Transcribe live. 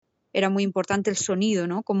era muy importante el sonido,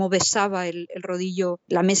 ¿no? Cómo besaba el rodillo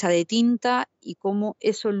la mesa de tinta y cómo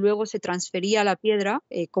eso luego se transfería a la piedra,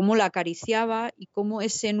 cómo la acariciaba y cómo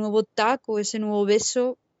ese nuevo taco, ese nuevo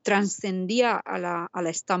beso trascendía a la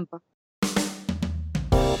estampa.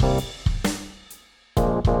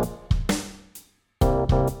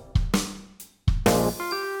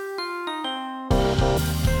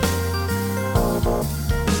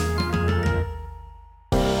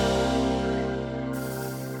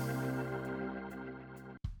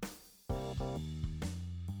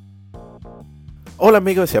 Hola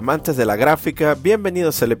amigos y amantes de la gráfica,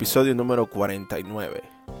 bienvenidos al episodio número 49.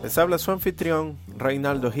 Les habla su anfitrión,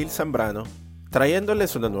 Reinaldo Gil Zambrano,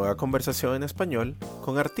 trayéndoles una nueva conversación en español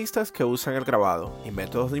con artistas que usan el grabado y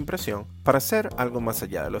métodos de impresión para hacer algo más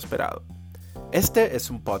allá de lo esperado. Este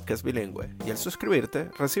es un podcast bilingüe y al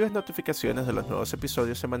suscribirte recibes notificaciones de los nuevos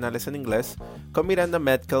episodios semanales en inglés con Miranda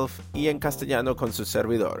Metcalf y en castellano con su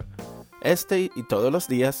servidor. Este y todos los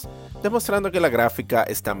días, demostrando que la gráfica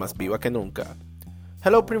está más viva que nunca.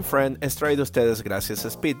 Hello Print Friend es traído a ustedes gracias a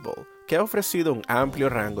Speedball, que ha ofrecido un amplio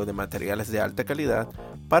rango de materiales de alta calidad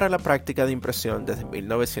para la práctica de impresión desde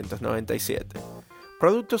 1997.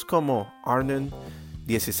 Productos como Arnon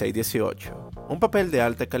 1618, un papel de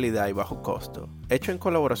alta calidad y bajo costo, hecho en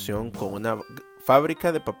colaboración con una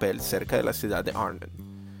fábrica de papel cerca de la ciudad de Arnon.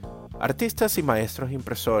 Artistas y maestros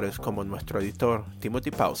impresores como nuestro editor Timothy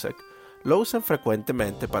Pausek lo usan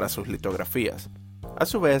frecuentemente para sus litografías, a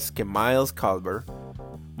su vez que Miles Culver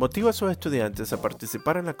motiva a sus estudiantes a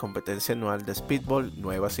participar en la competencia anual de Speedball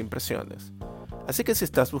Nuevas Impresiones. Así que si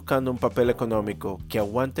estás buscando un papel económico que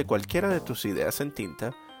aguante cualquiera de tus ideas en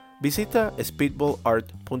tinta, visita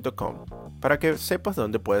speedballart.com para que sepas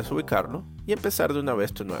dónde puedes ubicarlo y empezar de una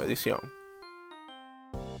vez tu nueva edición.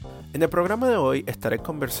 En el programa de hoy estaré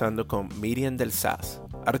conversando con Miriam del Saz,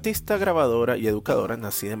 artista, grabadora y educadora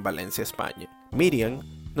nacida en Valencia, España. Miriam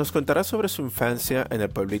nos contará sobre su infancia en el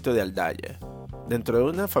pueblito de Aldaya, dentro de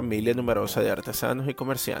una familia numerosa de artesanos y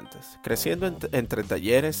comerciantes, creciendo entre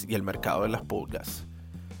talleres y el mercado de las pulgas.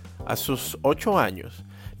 A sus 8 años,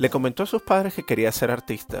 le comentó a sus padres que quería ser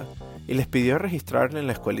artista y les pidió registrarle en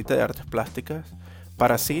la escuelita de artes plásticas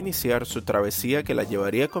para así iniciar su travesía que la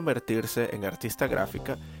llevaría a convertirse en artista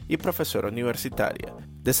gráfica y profesora universitaria,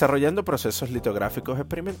 desarrollando procesos litográficos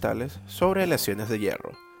experimentales sobre aleaciones de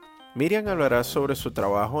hierro. Miriam hablará sobre su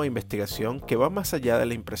trabajo e investigación que va más allá de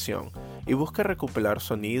la impresión y busca recopilar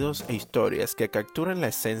sonidos e historias que capturan la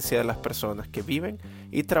esencia de las personas que viven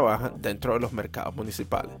y trabajan dentro de los mercados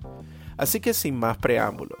municipales. Así que sin más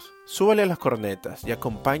preámbulos, súbale a las cornetas y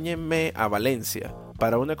acompáñenme a Valencia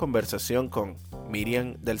para una conversación con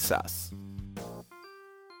Miriam del Saz.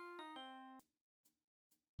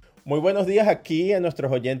 Muy buenos días aquí a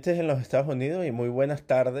nuestros oyentes en los Estados Unidos y muy buenas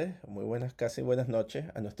tardes, muy buenas, casi buenas noches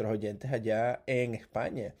a nuestros oyentes allá en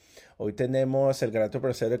España. Hoy tenemos el grato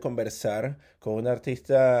placer de conversar con una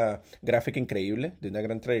artista gráfica increíble, de una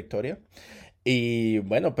gran trayectoria. Y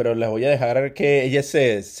bueno, pero les voy a dejar que ella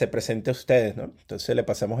se presente a ustedes, ¿no? Entonces le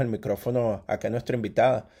pasamos el micrófono acá a nuestra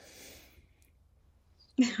invitada.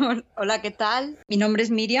 Hola, ¿qué tal? Mi nombre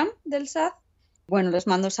es Miriam del Saz. Bueno, les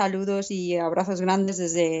mando saludos y abrazos grandes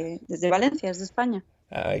desde Valencia, desde España.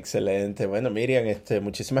 Ah, excelente. Bueno, Miriam,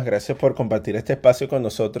 muchísimas gracias por compartir este espacio con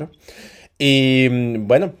nosotros. Y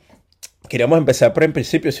bueno, queríamos empezar por el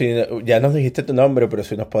principio. Si ya nos dijiste tu nombre, pero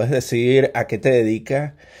si nos puedes decir a qué te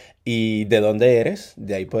dedicas y de dónde eres,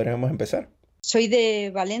 de ahí podríamos empezar. Soy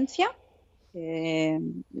de Valencia,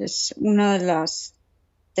 es una de las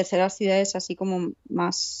terceras ciudades así como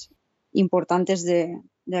más importantes de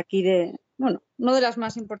aquí bueno, no de las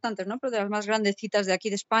más importantes, ¿no? Pero de las más grandecitas de aquí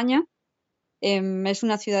de España. Es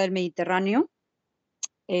una ciudad del Mediterráneo,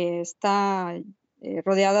 está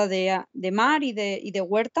rodeada de mar y de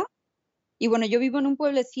huerta. Y bueno, yo vivo en un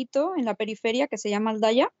pueblecito en la periferia que se llama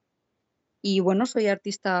Aldaya. Y bueno, soy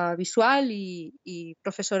artista visual y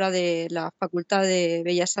profesora de la Facultad de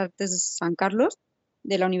Bellas Artes de San Carlos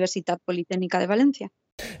de la Universidad Politécnica de Valencia.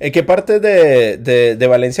 ¿En qué parte de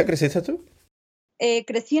Valencia creciste tú?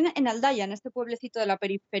 Crecí en Aldaya, en este pueblecito de la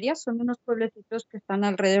periferia. Son unos pueblecitos que están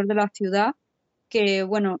alrededor de la ciudad que,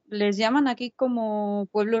 bueno, les llaman aquí como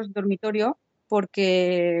pueblos dormitorio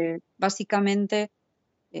porque básicamente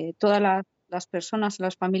todas las personas,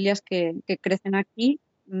 las familias que crecen aquí,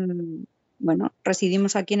 bueno,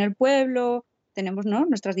 residimos aquí en el pueblo, tenemos, ¿no?,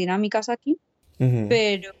 nuestras dinámicas aquí, Ujú.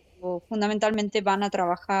 pero fundamentalmente van a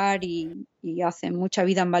trabajar y hacen mucha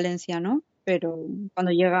vida en Valencia, ¿no? Pero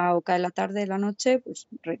cuando llega o cae la tarde, la noche, pues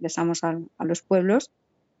regresamos a los pueblos.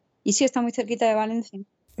 Y sí, está muy cerquita de Valencia.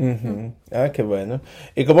 Ujú. Ah, qué bueno.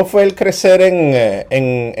 ¿Y cómo fue el crecer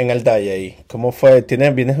en Aldaya ahí? ¿Cómo fue?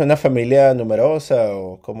 ¿Vienes de una familia numerosa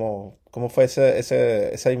o cómo fue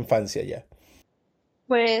esa infancia ya?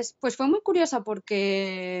 Pues fue muy curiosa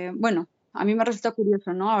porque, bueno, a mí me resulta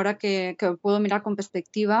curioso, ¿no? Ahora que puedo mirar con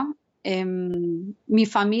perspectiva, mi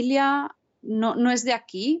familia no es de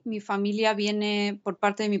aquí, mi familia viene, por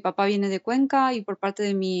parte de mi papá viene de Cuenca y por parte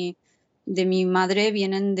de mi madre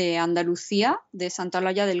vienen de Andalucía, de Santa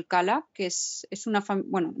Olalla del Cala, que es una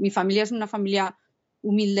bueno, mi familia es una familia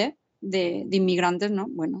humilde de inmigrantes, ¿no?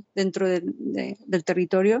 Bueno, dentro del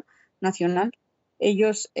territorio nacional.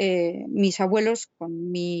 Ellos, mis abuelos,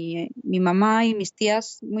 con mi mamá y mis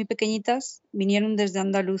tías muy pequeñitas, vinieron desde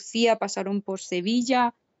Andalucía, pasaron por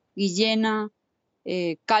Sevilla, Guillena,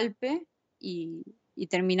 Calpe y, y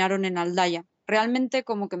terminaron en Aldaya. Realmente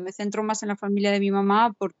como que me centro más en la familia de mi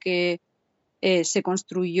mamá porque se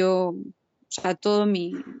construyó, o sea,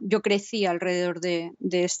 yo crecí alrededor de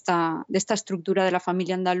esta estructura de la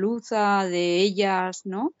familia andaluza, de ellas,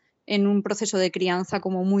 ¿no? En un proceso de crianza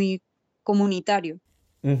como muy comunitario,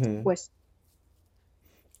 Ujú. pues.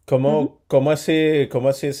 Ujú. ¿Cómo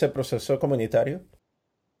así ese proceso comunitario?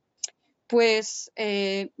 Pues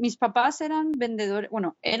mis papás eran vendedores,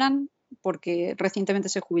 bueno, eran porque recientemente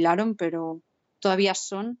se jubilaron, pero todavía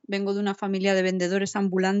son. Vengo de una familia de vendedores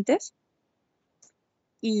ambulantes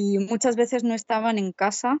y muchas veces no estaban en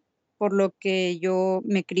casa, por lo que yo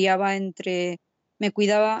me cuidaba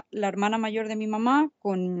la hermana mayor de mi mamá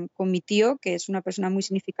con mi tío, que es una persona muy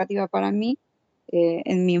significativa para mí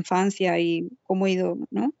en mi infancia y cómo he ido,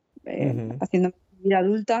 ¿no? Ujú, Haciendo mi vida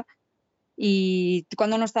adulta. Y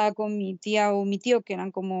cuando no estaba con mi tía o mi tío, que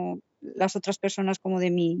eran como las otras personas como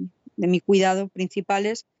de mi cuidado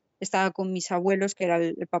principales, estaba con mis abuelos, que era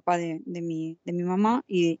el papá de mi mamá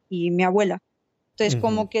y mi abuela. Entonces, ujú.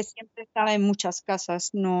 como que siempre estaba en muchas casas,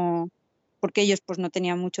 no, porque ellos pues no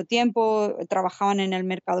tenían mucho tiempo, trabajaban en el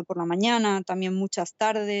mercado por la mañana, también muchas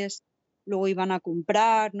tardes, luego iban a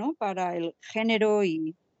comprar, ¿no? Para el género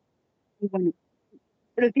y bueno,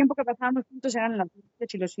 pero el tiempo que pasábamos juntos eran las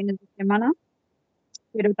noches y los fines de semana,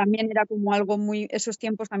 pero también era como algo muy, esos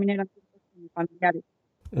tiempos también eran tiempos muy familiares.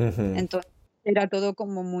 Ujú. Entonces, era todo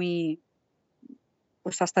como muy,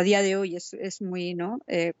 pues hasta día de hoy es muy, ¿no?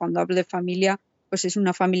 Cuando hablo de familia, pues es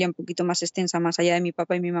una familia un poquito más extensa, más allá de mi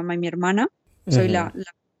papá y mi mamá y mi hermana. Soy Ujú.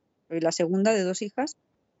 soy la segunda de dos hijas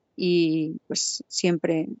y pues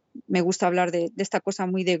siempre me gusta hablar de esta cosa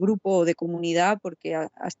muy de grupo o de comunidad porque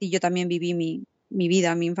así yo también viví mi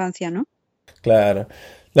vida, mi infancia, ¿no? Claro.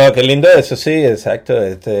 No, qué lindo eso, sí, exacto.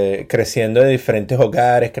 Creciendo en diferentes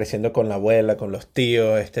hogares, creciendo con la abuela, con los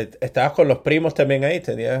tíos. Estabas con los primos también ahí,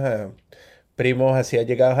 tenías primos así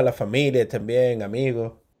allegados a la familia también,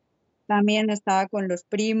 amigos. También estaba con los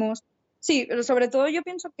primos. Sí, pero sobre todo yo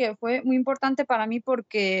pienso que fue muy importante para mí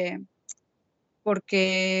porque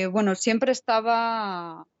bueno, siempre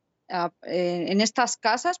estaba en estas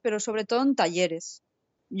casas, pero sobre todo en talleres.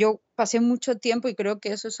 Yo pasé mucho tiempo y creo que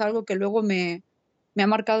eso es algo que luego me ha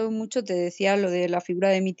marcado mucho, te decía lo de la figura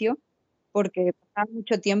de mi tío, porque pasaba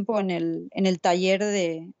mucho tiempo en el taller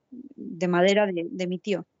de madera de mi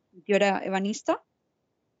tío. Mi tío era ebanista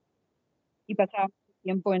y pasaba mucho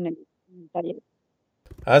tiempo en el taller.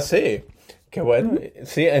 Ah, sí, qué bueno. Ujú.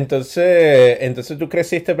 Sí, entonces tú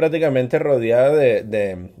creciste prácticamente rodeada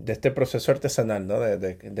de este proceso artesanal, ¿no?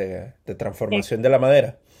 De transformación de la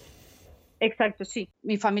madera. Exacto, sí.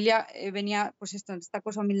 Mi familia venía, pues esta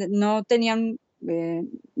cosa humilde. Eh,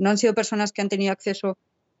 no han sido personas que han tenido acceso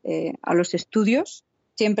a los estudios.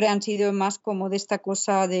 Siempre han sido más como de esta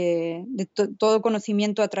cosa de todo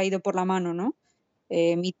conocimiento atraído por la mano, ¿no?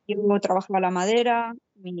 Mi tío trabajaba la madera,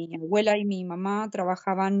 mi abuela y mi mamá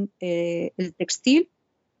trabajaban el textil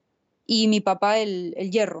y mi papá el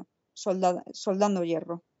hierro, soldando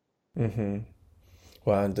hierro Ujú.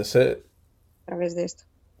 Wow, entonces, a través de esto.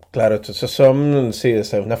 claro, entonces sí,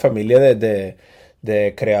 es una familia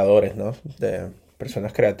de creadores, ¿no? De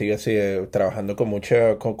personas creativas, sí, trabajando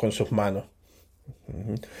con sus manos.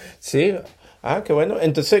 Ujú. Sí, qué bueno.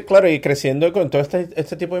 Entonces, claro, y creciendo con todo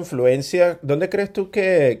este tipo de influencia, ¿dónde crees tú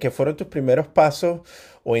que fueron tus primeros pasos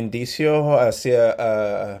o indicios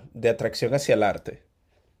de atracción hacia el arte?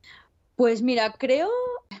 Pues mira, creo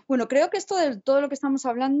que esto de todo lo que estamos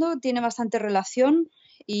hablando tiene bastante relación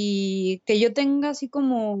y que yo tenga así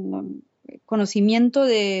como conocimiento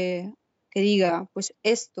de que diga, pues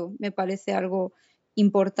esto me parece algo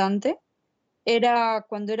importante. Era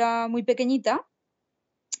cuando era muy pequeñita,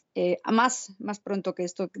 más pronto que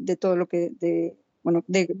esto, de todo lo bueno,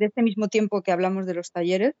 de este mismo tiempo que hablamos de los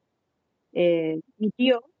talleres, mi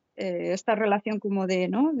tío esta relación como de,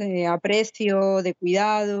 ¿no? De aprecio, de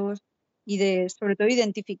cuidados y de, sobre todo,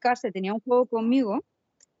 identificarse. Tenía un juego conmigo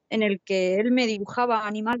en el que él me dibujaba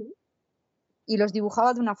animales y los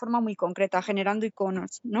dibujaba de una forma muy concreta, generando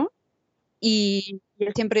iconos, ¿no? Y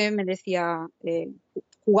él siempre me decía,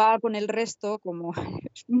 jugaba con el resto como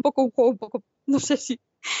es un poco un juego, un poco, no sé si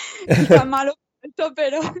quizá malo,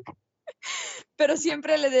 pero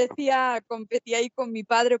siempre le decía, competía ahí con mi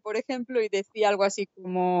padre, por ejemplo, y decía algo así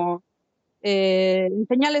como,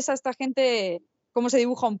 enseñales a esta gente cómo se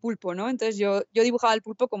dibuja un pulpo, ¿no? Entonces yo dibujaba el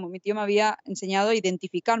pulpo como mi tío me había enseñado a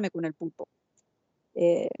identificarme con el pulpo,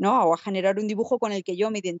 ¿no? O a generar un dibujo con el que yo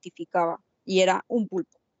me identificaba, y era un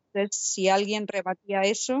pulpo. Entonces, si alguien rebatía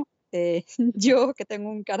eso, yo, que tengo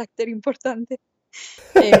un carácter importante,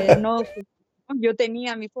 no, yo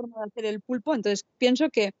tenía mi forma de hacer el pulpo, entonces pienso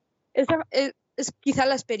que esa es quizá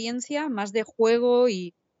la experiencia más de juego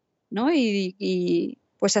y, ¿no? Y,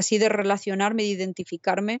 pues así de relacionarme, de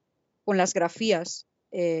identificarme con las grafías,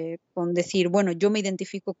 con decir, bueno, yo me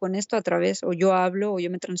identifico con esto a través, o yo hablo, o yo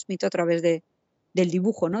me transmito a través del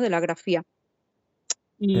dibujo, ¿no? De la grafía.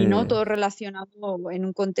 Y no Mm, todo relacionado en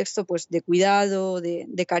un contexto pues de cuidado,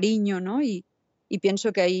 de cariño, ¿no? Y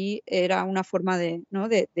pienso que ahí era una forma de, ¿no?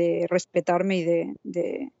 de respetarme y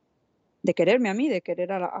de quererme a mí, de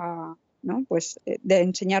querer ¿no? Pues de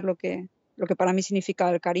enseñar lo que para mí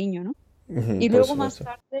significa el cariño, ¿no? ujú, Y por luego más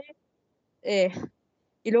supuesto. tarde, eh,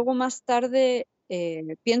 y luego más tarde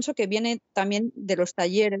pienso que viene también de los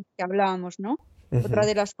talleres que hablábamos, ¿no? Otra Ujú,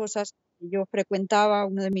 de las cosas que yo frecuentaba,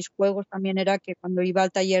 uno de mis juegos también era que cuando iba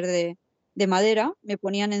al taller de madera, me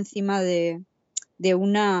ponían encima de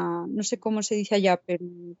una, no sé cómo se dice allá, pero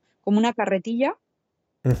como una carretilla,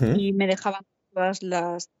 ujú. y me dejaban todas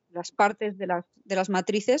las partes de las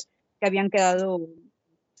matrices que habían quedado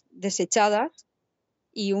desechadas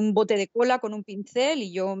y un bote de cola con un pincel,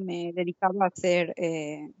 y yo me dedicaba a hacer,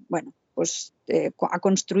 bueno, pues a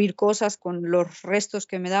construir cosas con los restos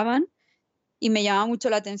que me daban, y me llamaba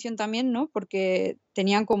mucho la atención también, ¿no? Porque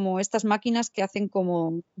tenían como estas máquinas que hacen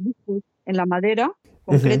como dibujos en la madera Ujú.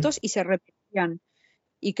 concretos y se repetían.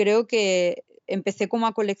 Y creo que empecé como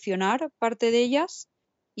a coleccionar parte de ellas,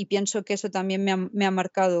 y pienso que eso también me ha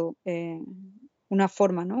marcado una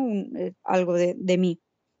forma, ¿no? Algo de mí.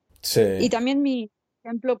 Y Sí. también mi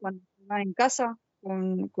ejemplo cuando estaba en casa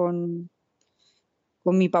con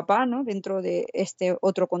mi papá, ¿no? Dentro de este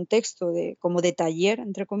otro contexto de como de taller,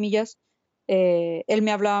 entre comillas, él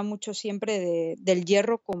me hablaba mucho siempre del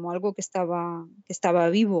hierro como algo que estaba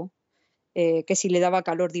vivo, que si le daba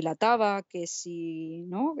calor dilataba, que si,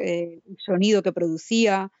 ¿no? El sonido que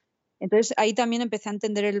producía. Entonces ahí también empecé a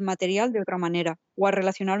entender el material de otra manera, o a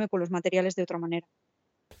relacionarme con los materiales de otra manera.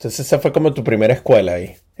 Entonces esa fue como tu primera escuela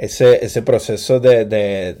ahí. Ese proceso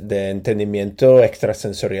de entendimiento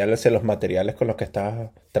extrasensorial hacia los materiales con los que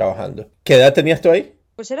estabas trabajando. ¿Qué edad tenías tú ahí?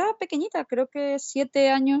 Pues era pequeñita, creo que 7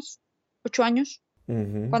 años, 8 años,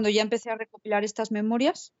 Ujú, cuando ya empecé a recopilar estas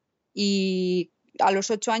memorias. Y a los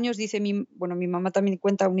 8 años, dice bueno, mi mamá también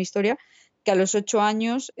cuenta una historia, que a los 8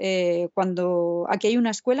 años, cuando aquí hay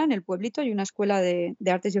una escuela en el pueblito, hay una escuela de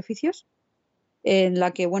artes y oficios, en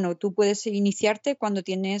la que, bueno, tú puedes iniciarte cuando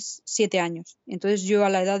tienes 7 años. Entonces yo a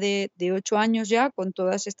la edad de 8 años ya, con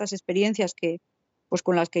todas estas experiencias pues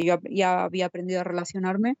con las que yo ya había aprendido a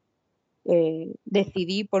relacionarme,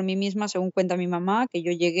 decidí por mí misma, según cuenta mi mamá, que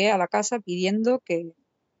yo llegué a la casa pidiendo que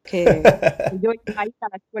yo iba a ir a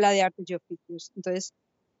la escuela de artes y oficios. Entonces,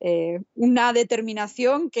 una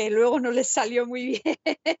determinación que luego no les salió muy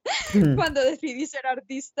bien cuando decidí ser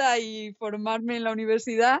artista y formarme en la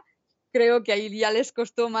universidad. Creo que ahí ya les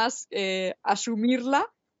costó más asumirla,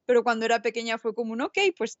 pero cuando era pequeña fue como un, ok,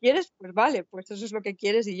 pues quieres, pues vale, pues eso es lo que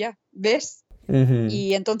quieres y ya, ¿ves? ujú.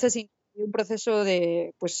 Y entonces inicié un proceso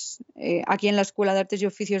de, pues aquí en la Escuela de Artes y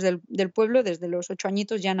Oficios del pueblo, desde los 8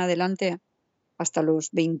 añitos ya en adelante hasta los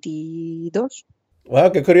 22.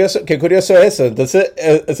 Wow, qué curioso eso. Entonces,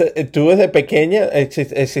 o sea, tú desde pequeña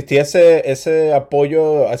existía ese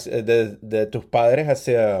apoyo de tus padres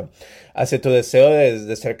hacia tu deseo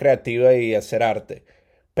de ser creativa y hacer arte.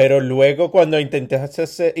 Pero luego cuando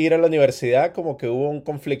intentaste ir a la universidad, como que hubo un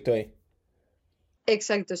conflicto ahí.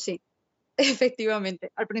 Exacto, sí,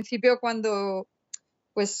 efectivamente. Al principio cuando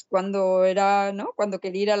era, ¿no? Cuando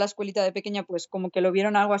quería ir a la escuelita de pequeña, pues como que lo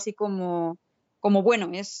vieron algo así como bueno,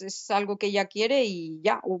 es algo que ella quiere y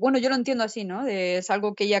ya. O bueno, yo lo entiendo así, ¿no? Es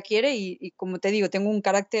algo que ella quiere y como te digo, tengo un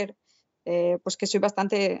carácter, pues que soy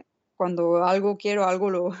bastante, cuando algo quiero, algo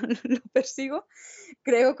lo, lo persigo.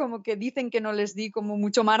 Creo como que dicen que no les di como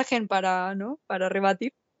mucho margen para, ¿no? Para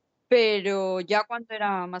rebatir. Pero ya cuando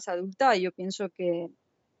era más adulta, yo pienso que,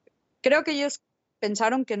 creo que ellos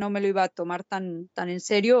pensaron que no me lo iba a tomar tan en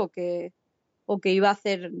serio o que iba a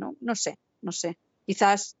hacer, no sé.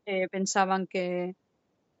 Quizás pensaban que,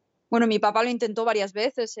 bueno, mi papá lo intentó varias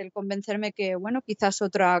veces, el convencerme que, bueno, quizás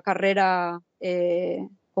otra carrera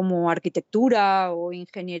como arquitectura o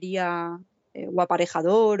ingeniería o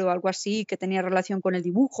aparejador o algo así que tenía relación con el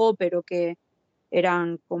dibujo, pero que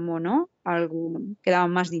eran como, ¿no? Algo que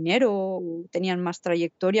daban más dinero o tenían más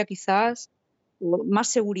trayectoria quizás, o más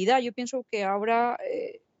seguridad. Yo pienso que ahora,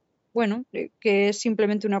 bueno, que es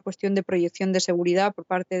simplemente una cuestión de proyección de seguridad por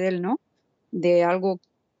parte de él, ¿no? De algo que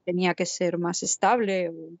tenía que ser más estable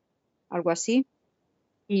o algo así.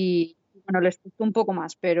 Y bueno, les costó un poco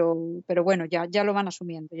más, pero bueno, ya lo van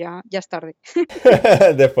asumiendo, ya es tarde.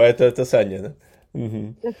 Después de todos estos años, ¿no?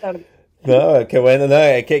 Ujú. Ya es tarde. No, qué bueno, no,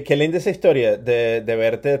 qué linda esa historia de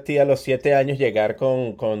verte a ti a los 7 años llegar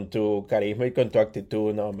con tu carisma y con tu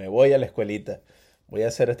actitud. No, me voy a la escuelita, voy a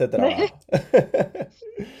hacer este trabajo.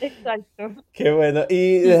 Exacto. Qué bueno.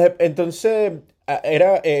 Y entonces,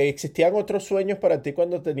 ¿existían otros sueños para ti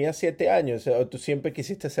cuando tenías 7 años? ¿O tú siempre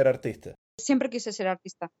quisiste ser artista? Siempre quise ser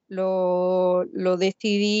artista. Lo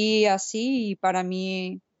decidí así y para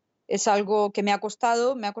mí es algo que me ha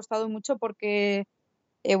costado mucho porque,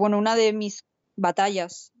 bueno, una de mis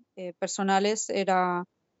batallas personales era,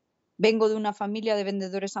 vengo de una familia de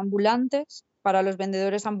vendedores ambulantes. Para los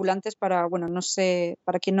vendedores ambulantes, bueno, no sé,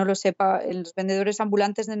 para quien no lo sepa, en los vendedores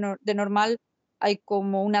ambulantes de normal hay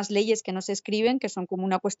como unas leyes que no se escriben, que son como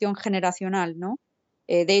una cuestión generacional, ¿no?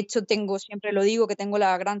 De hecho, siempre lo digo, que tengo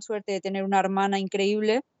la gran suerte de tener una hermana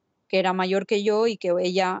increíble que era mayor que yo y que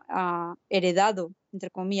ella ha heredado, entre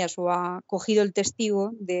comillas, o ha cogido el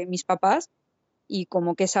testigo de mis papás y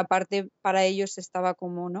como que esa parte para ellos estaba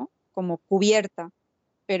como, ¿no? Como cubierta.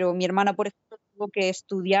 Pero mi hermana, por ejemplo, tuvo que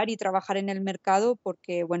estudiar y trabajar en el mercado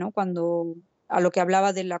porque, bueno, cuando a lo que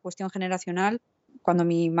hablaba de la cuestión generacional, cuando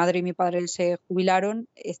mi madre y mi padre se jubilaron,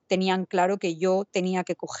 tenían claro que yo tenía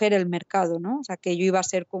que coger el mercado, ¿no? O sea, que yo iba a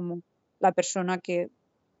ser como la persona que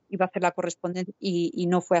iba a hacer la correspondencia y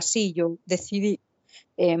no fue así. Yo decidí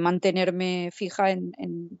mantenerme fija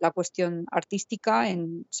en la cuestión artística,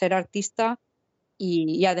 en ser artista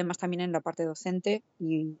y además también en la parte docente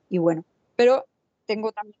y bueno, pero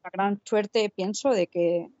tengo también la gran suerte, pienso, de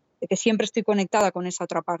que siempre estoy conectada con esa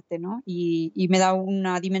otra parte, ¿no? Y me da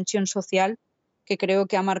una dimensión social que creo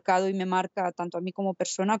que ha marcado y me marca tanto a mí como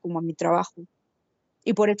persona como a mi trabajo.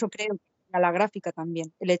 Y por eso creo que a la gráfica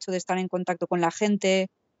también, el hecho de estar en contacto con la gente,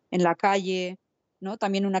 en la calle, ¿no?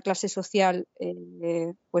 También una clase social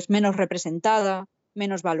pues menos representada,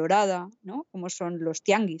 menos valorada, ¿no? Como son los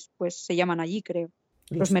tianguis, pues se llaman allí, creo,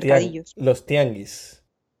 los mercadillos. Los tianguis.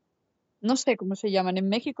 No sé cómo se llaman. En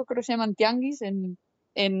México creo que se llaman tianguis, en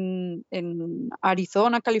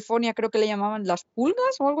Arizona, California creo que le llamaban las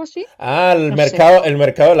pulgas o algo así. Ah, No sé. el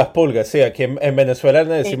mercado de las pulgas, sí, aquí en Venezuela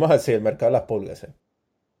le Eh, decimos así, el mercado de las pulgas, sí.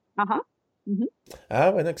 ajá. Ujú. Ah,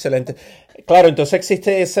 bueno, excelente. Claro, entonces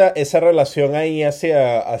existe esa relación ahí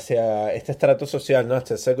hacia este estrato social, ¿no?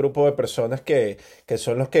 Hacia ese grupo de personas que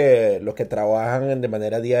son los que trabajan de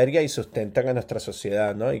manera diaria y sustentan a nuestra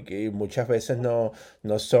sociedad, ¿no? Y que muchas veces no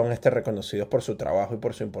son reconocidos por su trabajo y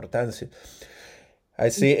por su importancia.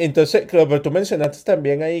 Así, entonces, claro, pero tú mencionaste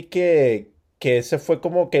también ahí que ese fue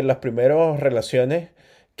como que las primeras relaciones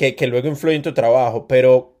que luego influyen en tu trabajo,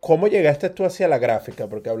 pero ¿cómo llegaste tú hacia la gráfica?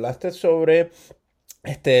 Porque hablaste sobre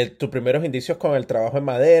tus primeros indicios con el trabajo en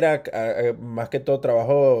madera, más que todo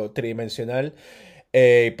trabajo tridimensional,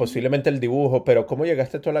 y posiblemente el dibujo, pero ¿cómo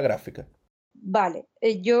llegaste tú a la gráfica? Vale,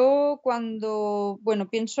 yo bueno,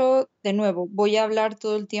 pienso de nuevo, voy a hablar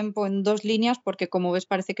todo el tiempo en dos líneas porque como ves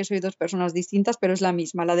parece que soy dos personas distintas, pero es la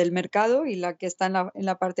misma, la del mercado y la que está en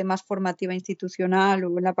la parte más formativa institucional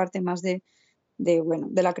o en la parte más bueno,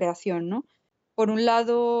 de la creación, ¿no? Por un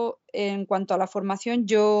lado, en cuanto a la formación,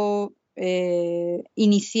 yo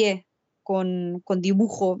inicié con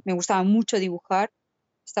dibujo, me gustaba mucho dibujar,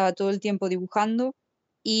 estaba todo el tiempo dibujando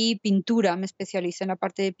y pintura, me especialicé en la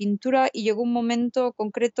parte de pintura y llegó un momento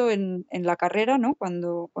concreto en la carrera, ¿no?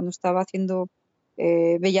 Cuando estaba haciendo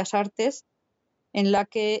Bellas Artes, en la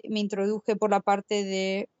que me introduje por la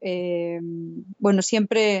parte bueno,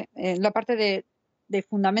 siempre la parte de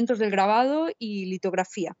fundamentos del grabado y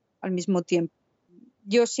litografía al mismo tiempo.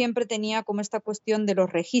 Yo siempre tenía como esta cuestión de los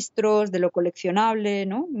registros, de lo coleccionable,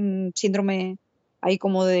 ¿no? Un síndrome ahí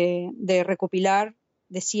como de recopilar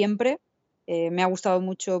de siempre. Me ha gustado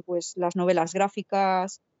mucho pues las novelas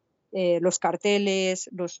gráficas, los carteles,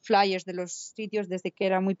 los flyers de los sitios desde que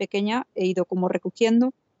era muy pequeña, he ido como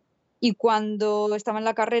recogiendo. Y cuando estaba en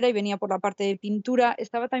la carrera y venía por la parte de pintura,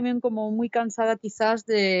 estaba también como muy cansada quizás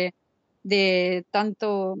de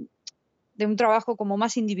tanto de un trabajo como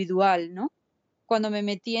más individual, ¿no? Cuando me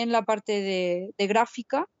metí en la parte de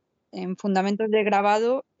gráfica, en fundamentos de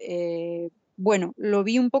grabado, bueno, lo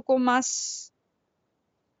vi un poco más,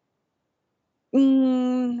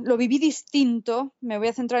 lo viví distinto. Me voy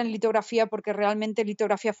a centrar en litografía porque realmente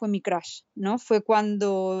litografía fue mi crush, ¿no? Fue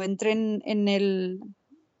cuando entré en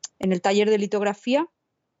el taller de litografía,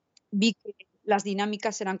 vi que las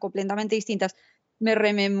dinámicas eran completamente distintas. Me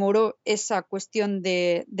rememoró esa cuestión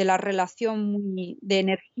de la relación de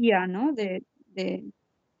energía, ¿no?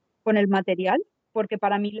 Con el material, porque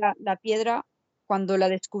para mí la piedra, cuando la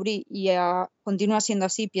descubrí y continúa siendo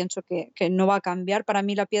así, pienso que no va a cambiar, para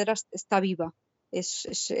mí la piedra está viva.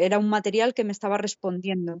 Era un material que me estaba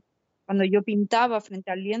respondiendo. Cuando yo pintaba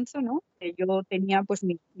frente al lienzo, ¿no? Yo tenía pues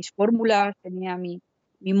mis fórmulas, tenía mi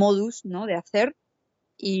modus, ¿no? De hacer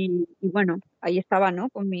y bueno, ahí estaba, ¿no?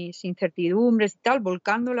 Con mis incertidumbres y tal,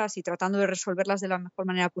 volcándolas y tratando de resolverlas de la mejor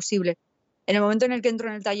manera posible. En el momento en el que entro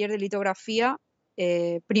en el taller de litografía,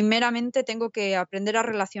 primeramente tengo que aprender a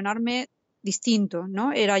relacionarme distinto,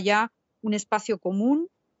 ¿no? Era ya un espacio común,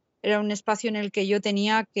 era un espacio en el que yo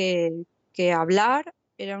tenía que hablar,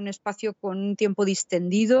 era un espacio con un tiempo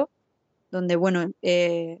distendido, donde, bueno,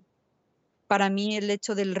 para mí el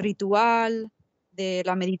hecho del ritual, de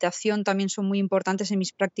la meditación también son muy importantes en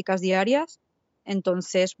mis prácticas diarias.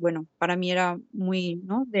 Entonces, bueno, para mí era muy,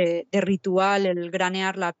 ¿no? de ritual el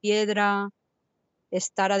granear la piedra,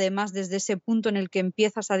 estar además desde ese punto en el que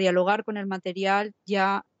empiezas a dialogar con el material,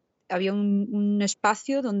 ya había un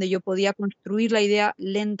espacio donde yo podía construir la idea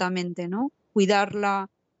lentamente, ¿no? Cuidarla,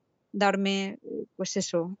 darme, pues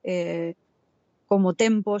eso, como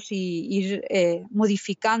tempos y ir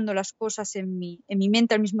modificando las cosas en mi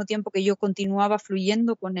mente al mismo tiempo que yo continuaba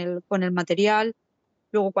fluyendo con el material.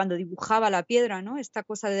 Luego cuando dibujaba la piedra, ¿no? Esta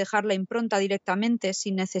cosa de dejar la impronta directamente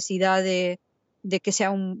sin necesidad de que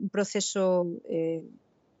sea un proceso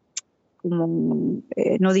como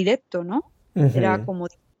no directo, ¿no? Era Ujú. como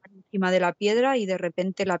dibujar encima de la piedra y de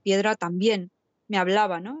repente la piedra también me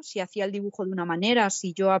hablaba, ¿no? Si hacía el dibujo de una manera,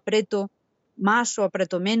 si yo aprieto más o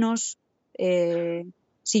aprieto menos, eh,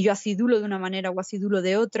 si yo acidulo de una manera o acidulo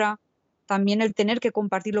de otra. También el tener que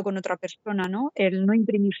compartirlo con otra persona, ¿no? El no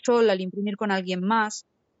imprimir sola, el imprimir con alguien más.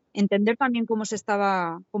 Entender también cómo se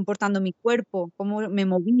estaba comportando mi cuerpo, cómo me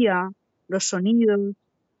movía, los sonidos,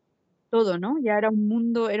 todo, ¿no? Ya era un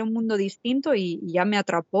mundo distinto y ya me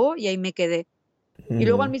atrapó y ahí me quedé. Y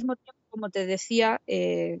luego al Ujú. mismo tiempo, como te decía,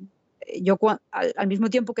 yo al mismo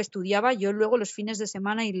tiempo que estudiaba, yo luego los fines de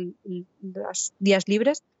semana y los días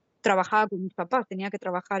libres trabajaba con mis papás, tenía que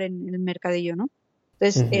trabajar en el mercadillo, ¿no?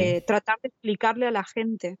 Entonces, Ujú. tratar de explicarle a la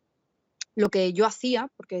gente lo que yo hacía,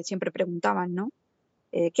 porque siempre preguntaban, ¿no?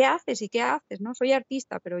 ¿Qué haces y qué haces? ¿No? Soy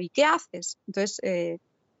artista, pero ¿y qué haces? Entonces,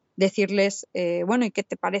 decirles, bueno, ¿y qué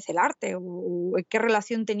te parece el arte? O qué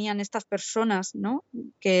relación tenían estas personas, ¿no?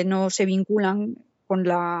 Que no se vinculan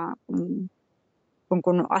a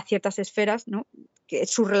ciertas esferas, ¿no? Que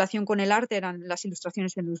su relación con el arte eran las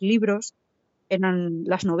ilustraciones en los libros, eran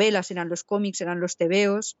las novelas, eran los cómics, eran los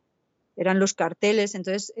tebeos, eran los carteles.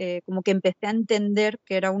 Entonces, como que empecé a entender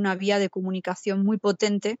que era una vía de comunicación muy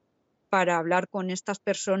potente para hablar con estas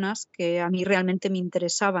personas que a mí realmente me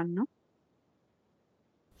interesaban, ¿no?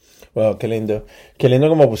 Wow, qué lindo. Qué lindo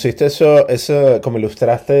como pusiste eso, como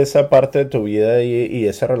ilustraste esa parte de tu vida y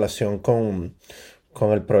esa relación con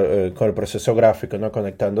el proceso gráfico, ¿no?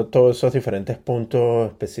 Conectando todos esos diferentes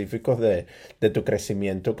puntos específicos de tu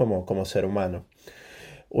crecimiento como ser humano.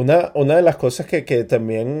 Una de las cosas que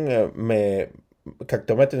también me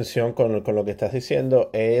captó mi atención con lo que estás diciendo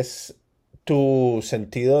es tu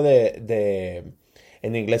sentido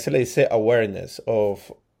en inglés se le dice awareness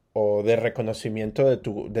o de reconocimiento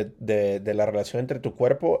de la relación entre tu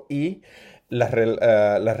cuerpo y las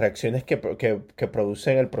reacciones que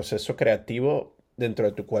producen el proceso creativo dentro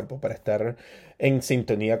de tu cuerpo para estar en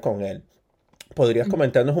sintonía con él. ¿Podrías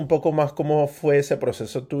comentarnos un poco más cómo fue ese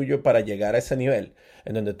proceso tuyo para llegar a ese nivel,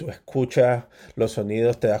 en donde tú escuchas los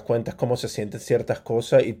sonidos, te das cuenta cómo se sienten ciertas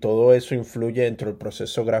cosas y todo eso influye dentro del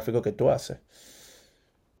proceso gráfico que tú haces?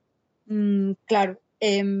 Claro.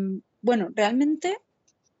 Bueno, realmente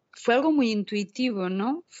fue algo muy intuitivo,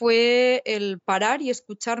 ¿no? Fue el parar y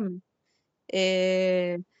escucharme.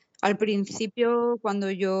 Eh, Al principio,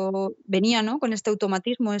 cuando yo venía, ¿no? Con este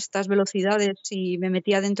automatismo, estas velocidades, y me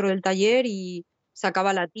metía dentro del taller y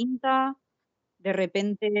sacaba la tinta, de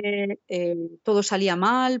repente todo salía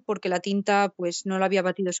mal porque la tinta pues no la había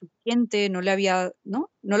batido suficiente, no la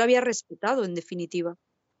había respetado en definitiva.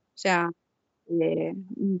 O sea,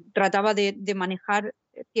 trataba de manejar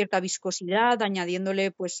cierta viscosidad,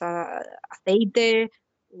 añadiéndole pues aceite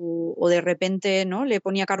o de repente, ¿no? Le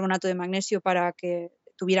ponía carbonato de magnesio para que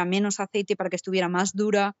tuviera menos aceite, para que estuviera más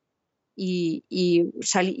dura. Y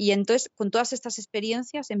entonces, con todas estas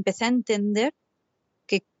experiencias, empecé a entender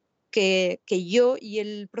que, que yo y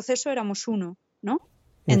el proceso éramos uno, ¿no? Ujú.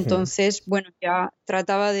 Entonces, bueno, ya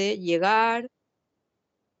trataba de llegar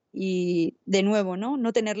y de nuevo, ¿no?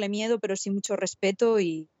 No tenerle miedo, pero sí mucho respeto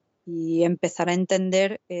y empezar a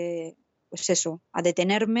entender, pues eso, a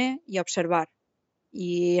detenerme y a observar.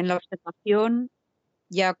 Y en la observación,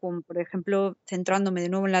 ya con, por ejemplo, centrándome de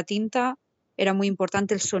nuevo en la tinta, era muy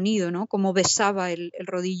importante el sonido, ¿no? Cómo besaba el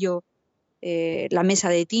rodillo la mesa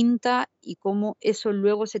de tinta y cómo eso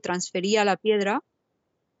luego se transfería a la piedra,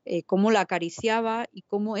 cómo la acariciaba y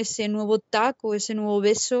cómo ese nuevo taco, ese nuevo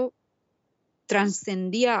beso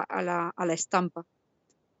trascendía a la estampa.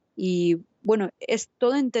 Y bueno, es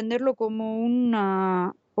todo entenderlo como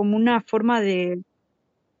una forma de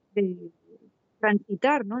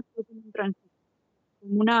transitar, ¿no? Es todo como un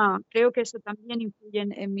creo que eso también influye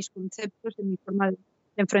en mis conceptos, en mi forma de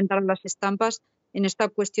enfrentar las estampas, en esta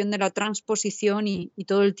cuestión de la transposición y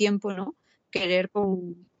todo el tiempo, ¿no? Querer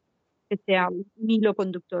que sea un hilo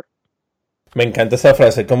conductor. Me encanta esa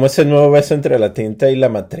frase, como ese nuevo beso entre la tinta y la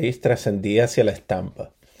matriz trascendía hacia la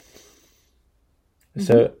estampa.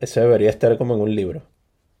 Ujú. Eso debería estar como en un libro.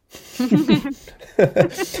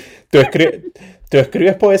 ¿Tú, escri- ¿Tú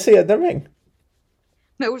escribes poesía también?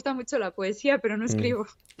 Me gusta mucho la poesía, pero no Mm. escribo.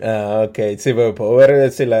 Ah, ok. Sí, pero puedo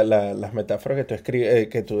ver sí, las metáforas que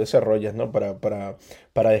que tú desarrollas, ¿no?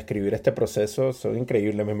 Para describir este proceso son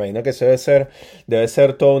increíbles. Me imagino que eso debe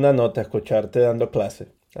ser toda una nota escucharte dando clase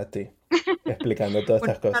a ti, explicando todas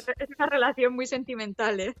Bueno, estas cosas. es una relación muy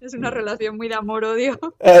sentimental, ¿eh? Es una relación muy de amor-odio.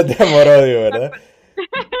 Ah, de amor-odio, ¿verdad?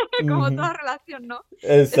 Como Ujú. toda relación, ¿no?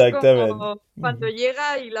 Es Exactamente. como cuando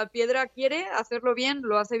llega y la piedra quiere hacerlo bien,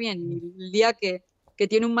 lo hace bien. Y el día que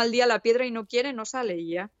tiene un mal día la piedra y no quiere, no sale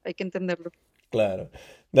y ya, hay que entenderlo. Claro.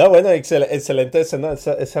 No, bueno, excelente eso, ¿no?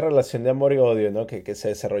 Esa relación de amor y odio, ¿no? Que se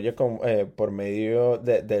desarrolla por medio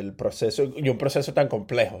del proceso, y un proceso tan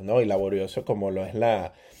complejo, ¿no? Y laborioso como lo es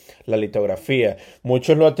la litografía.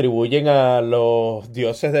 Muchos lo atribuyen a los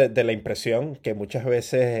dioses de la impresión, que muchas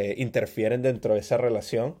veces interfieren dentro de esa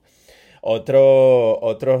relación.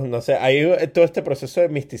 Otros, no sé, hay todo este proceso de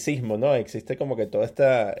misticismo, ¿no? Existe como que toda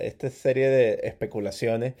esta serie de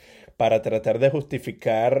especulaciones para tratar de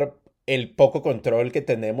justificar el poco control que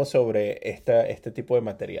tenemos sobre este tipo de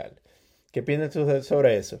material. ¿Qué piensas tú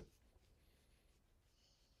sobre eso?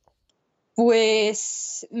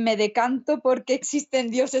 Pues me decanto porque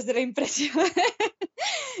existen dioses de la impresión.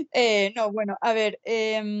 No, bueno, a ver,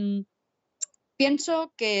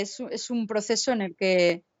 pienso que es un proceso en el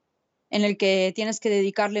que tienes que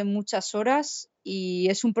dedicarle muchas horas y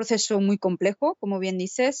es un proceso muy complejo, como bien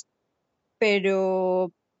dices,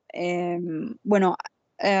 pero bueno,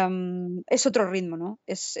 es otro ritmo, ¿no?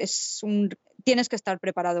 Tienes que estar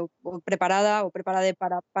preparado o preparada o preparada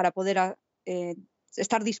para poder eh,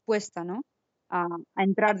 estar dispuesta, ¿no? A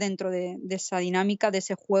entrar dentro de esa dinámica, de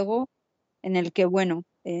ese juego en el que, bueno,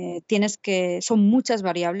 son muchas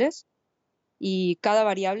variables y cada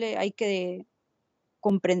variable hay que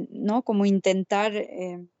 ¿no? Como intentar,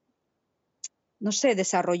 no sé,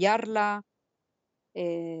 desarrollarla.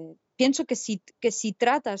 Pienso que si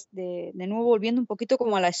tratas de nuevo volviendo un poquito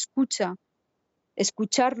como a la escucha,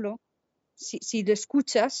 escucharlo, si lo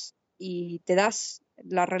escuchas y te das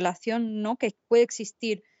la relación, ¿no? Que puede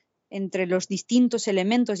existir entre los distintos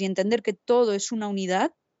elementos y entender que todo es una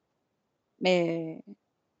unidad, eh,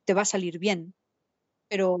 te va a salir bien,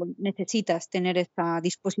 pero necesitas tener esta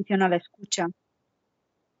disposición a la escucha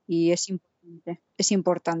y es importante, es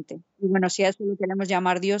importante. Y bueno, si a eso lo queremos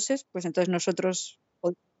llamar dioses, pues entonces nosotros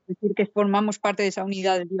podemos decir que formamos parte de esa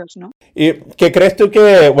unidad de Dios, ¿no? ¿Y qué crees tú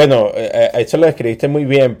que, bueno, eso lo describiste muy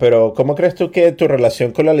bien, pero cómo crees tú que tu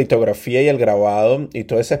relación con la litografía y el grabado y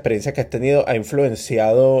toda esa experiencia que has tenido ha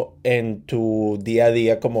influenciado en tu día a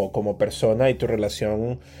día como persona y tu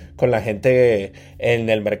relación con la gente en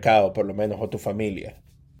el mercado, por lo menos, o tu familia?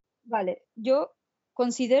 Vale, yo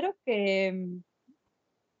considero que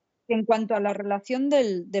en cuanto a la relación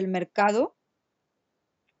del mercado,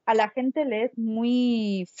 a la gente le es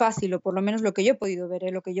muy fácil, o por lo menos lo que yo he podido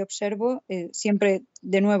ver, lo que yo observo, siempre,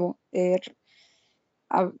 de nuevo,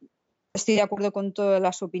 a- estoy de acuerdo con todas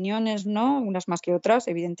las opiniones, ¿no? Unas más que otras,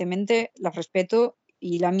 evidentemente, las respeto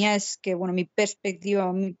y la mía es que, bueno, mi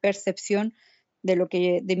perspectiva, mi percepción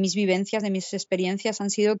de mis vivencias, de mis experiencias han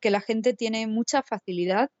sido que la gente tiene mucha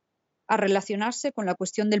facilidad a relacionarse con la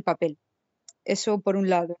cuestión del papel. Eso por un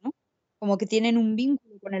lado, ¿no? Como que tienen un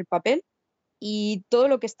vínculo con el papel y todo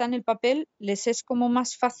lo que está en el papel les es como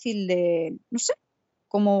más fácil de, no sé,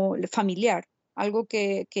 como familiar, algo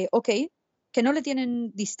ok, que no le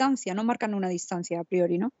tienen distancia, no marcan una distancia a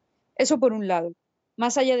priori, ¿no? Eso por un lado.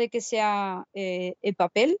 Más allá de que sea el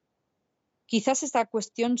papel, quizás esta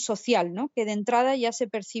cuestión social, ¿no? Que de entrada ya se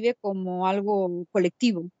percibe como algo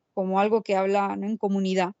colectivo, como algo que habla, ¿no?, en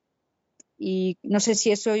comunidad. Y no sé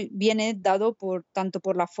si eso viene dado tanto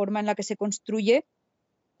por la forma en la que se construye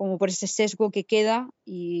como por ese sesgo que queda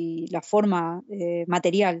y la forma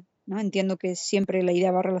material, ¿no? Entiendo que siempre la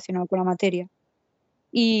idea va relacionada con la materia.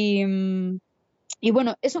 Y, y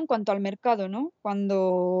bueno, eso en cuanto al mercado, ¿no?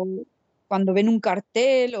 Cuando ven un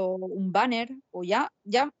cartel o un banner, o ya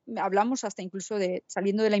hablamos hasta incluso de,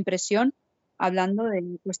 saliendo de la impresión, hablando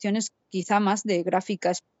de cuestiones quizá más de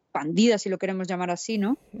gráfica expandida, si lo queremos llamar así,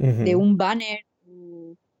 ¿no? De Ujú. un banner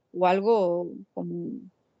o algo como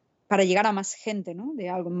para llegar a más gente, ¿no? De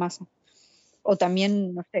algo en masa. O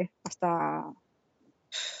también, no sé, hasta,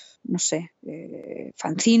 no sé,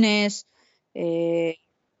 fanzines, eh,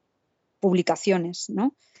 publicaciones,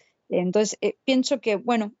 ¿no? Entonces, pienso que,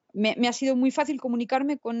 bueno, me ha sido muy fácil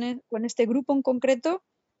comunicarme con este grupo en concreto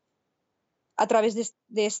a través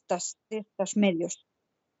de estos medios.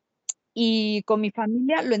 Y con mi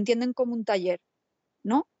familia lo entienden como un taller,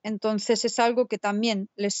 ¿no? Entonces es algo que también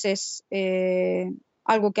les es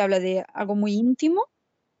algo que habla de algo muy íntimo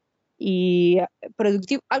y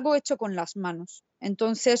productivo, algo hecho con las manos.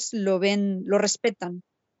 Entonces lo ven, lo respetan.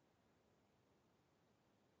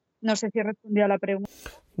 No sé si he respondido a la pregunta.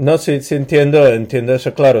 No, sí, sí entiendo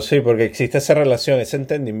eso, claro, sí, porque existe esa relación, ese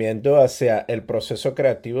entendimiento hacia el proceso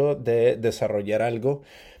creativo de desarrollar algo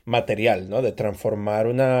material, ¿no? De transformar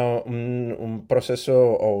un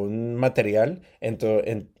proceso o un material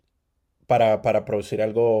para producir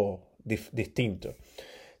algo distinto.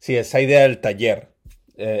 Sí, esa idea del taller,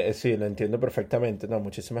 sí, lo entiendo perfectamente. No,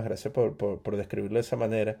 muchísimas gracias por describirlo de esa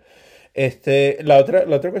manera. La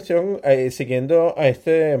otra cuestión, siguiendo a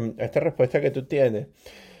esta respuesta que tú tienes,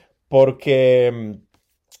 porque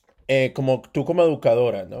como tú como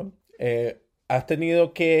educadora, ¿no? Has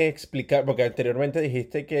tenido que explicar, porque anteriormente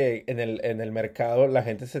dijiste que en el mercado la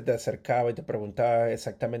gente se te acercaba y te preguntaba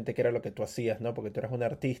exactamente qué era lo que tú hacías, ¿no? Porque tú eres un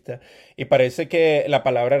artista. Y parece que la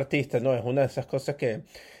palabra artista, ¿no? Es una de esas cosas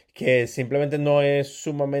que simplemente no es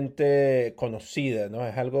sumamente conocida, ¿no?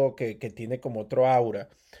 Es algo que tiene como otro aura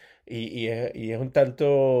y es un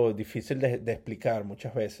tanto difícil de explicar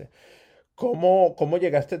muchas veces. ¿Cómo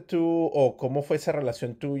llegaste tú o cómo fue esa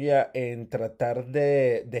relación tuya en tratar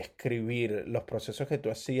de describir los procesos que tú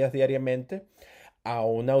hacías diariamente a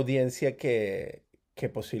una audiencia que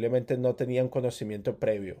posiblemente no tenía un conocimiento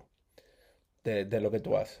previo de lo que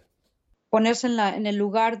tú haces? Ponerse en el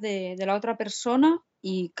lugar de la otra persona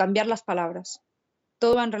y cambiar las palabras.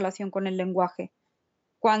 Todo va en relación con el lenguaje.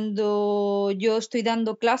 Cuando yo estoy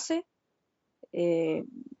dando clase, eh,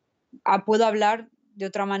 puedo hablar de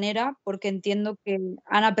otra manera porque entiendo que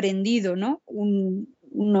han aprendido, ¿no?,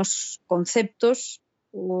 unos conceptos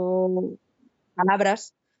o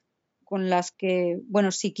palabras con las que,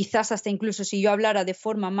 bueno, si quizás hasta incluso si yo hablara de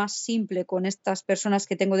forma más simple con estas personas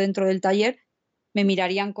que tengo dentro del taller, me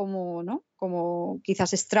mirarían como, ¿no?, como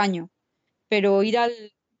quizás extraño. Pero ir al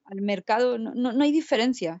mercado no hay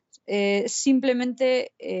diferencia. Es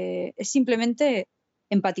simplemente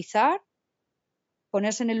empatizar,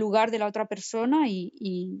 ponerse en el lugar de la otra persona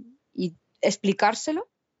y explicárselo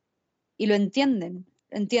y lo entienden.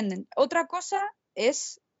 Otra cosa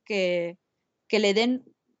es que le den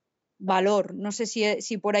valor. No sé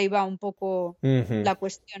si por ahí va un poco Ujú. la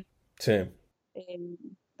cuestión. Sí. eh,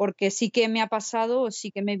 Porque sí que me ha pasado,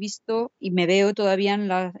 sí que me he visto y me veo todavía en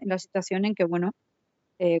la situación en que, bueno,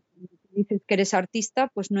 cuando tú dices que eres artista,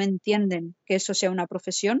 pues no entienden que eso sea una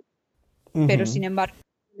profesión, pero Ujú. sin embargo,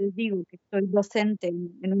 les digo que soy docente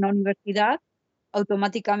en una universidad,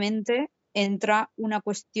 automáticamente entra una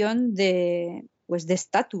cuestión pues de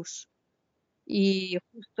estatus. Y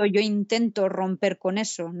justo yo intento romper con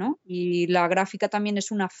eso, ¿no? Y la gráfica también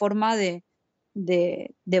es una forma de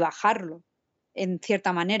bajarlo, en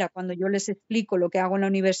cierta manera. Cuando yo les explico lo que hago en la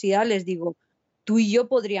universidad, les digo, tú y yo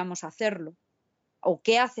podríamos hacerlo. O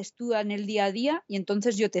qué haces tú en el día a día, y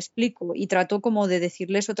entonces yo te explico. Y trato como de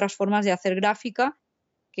decirles otras formas de hacer gráfica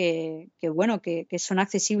bueno, que son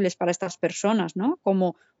accesibles para estas personas, ¿no?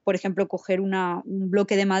 Como, por ejemplo, coger un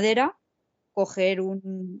bloque de madera, coger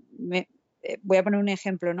voy a poner un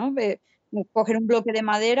ejemplo, ¿no? Coger un bloque de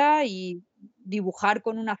madera y dibujar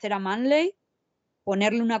con una cera Manley,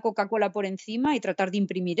 ponerle una Coca-Cola por encima y tratar de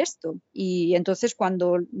imprimir esto. Y entonces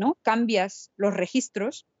cuando, ¿no?, cambias los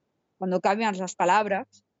registros, cuando cambias las palabras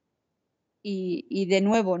y de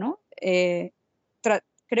nuevo, ¿no?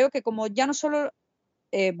 Creo que como ya no solo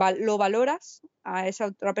lo valoras a esa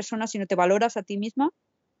otra persona, sino te valoras a ti misma,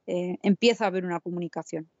 empieza a haber una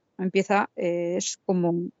comunicación. Es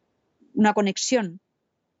como una conexión.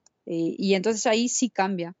 Y entonces ahí sí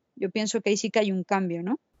cambia. Yo pienso que ahí sí que hay un cambio,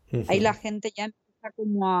 ¿no? Ahí la gente ya empieza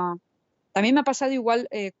como a... También me ha pasado igual,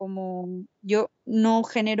 como yo no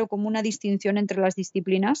genero como una distinción entre las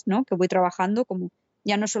disciplinas, ¿no? Que voy trabajando, como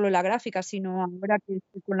ya no solo la gráfica, sino ahora que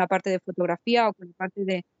estoy con la parte de fotografía o con la parte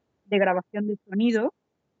de grabación de sonido,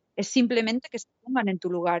 es simplemente que se pongan en tu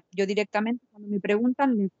lugar. Yo directamente, cuando me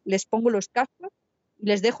preguntan, les pongo los cascos y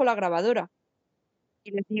les dejo la grabadora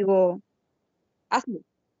y les digo, hazlo,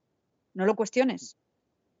 no lo cuestiones,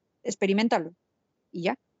 experimentalo y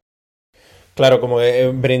ya. Claro, como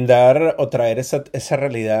brindar o traer esa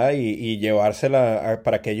realidad y llevársela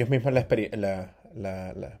para que ellos mismos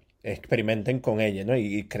la experimenten con ella, ¿no?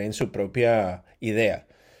 Y creen su propia idea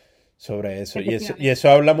sobre eso. Y Efectivamente. eso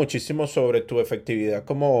habla muchísimo sobre tu efectividad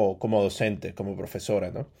como docente, como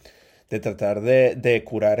profesora, ¿no? De tratar de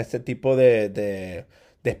curar este tipo de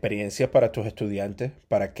experiencias para tus estudiantes,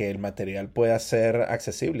 para que el material pueda ser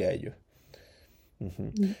accesible a ellos. Ujú.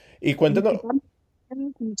 Mm. Y cuéntanos,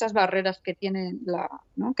 Quitando muchas barreras que tiene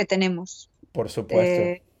 ¿no? Que tenemos. por supuesto.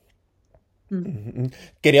 Eh, mm. Ujú.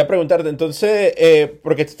 Quería preguntarte, entonces,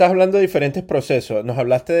 porque te estás hablando de diferentes procesos, nos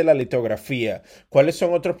hablaste de la litografía, ¿cuáles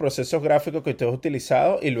son otros procesos gráficos que tú has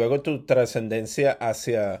utilizado y luego tu trascendencia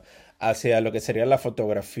hacia lo que sería la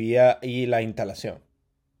fotografía y la instalación?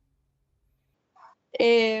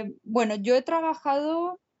 Bueno, yo he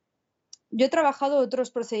trabajado otros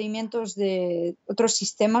procedimientos de otros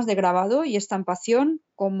sistemas de grabado y estampación,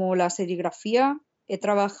 como la serigrafía. He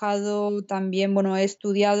trabajado también, bueno, he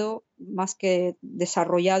estudiado más que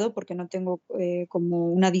desarrollado, porque no tengo como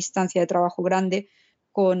una distancia de trabajo grande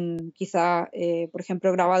con quizá, por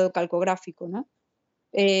ejemplo, grabado calcográfico, ¿no?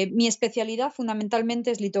 Mi especialidad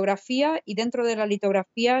fundamentalmente es litografía y dentro de la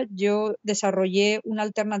litografía yo desarrollé una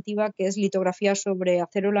alternativa que es litografía sobre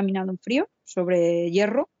acero laminado en frío, sobre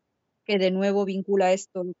hierro, que de nuevo vincula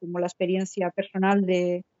esto como la experiencia personal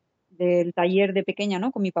del taller de pequeña,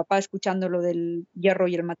 ¿no? Con mi papá escuchando lo del hierro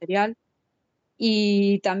y el material.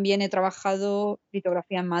 Y también he trabajado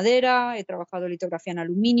litografía en madera, he trabajado litografía en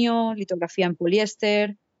aluminio, litografía en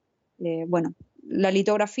poliéster. Bueno, la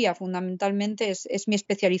litografía fundamentalmente es mi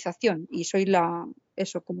especialización y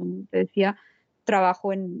eso, como te decía,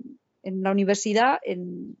 trabajo en la universidad,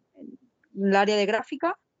 en el área de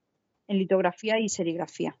gráfica, en litografía y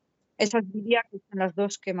serigrafía. Esas diría que son las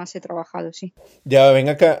dos que más he trabajado, sí. Ya, ven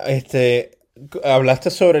acá, hablaste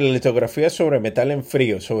sobre la litografía sobre metal en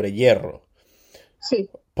frío, sobre hierro. Sí.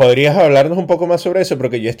 ¿Podrías hablarnos un poco más sobre eso?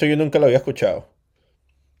 Porque yo nunca lo había escuchado.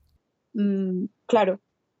 Claro.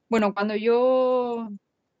 Bueno, cuando yo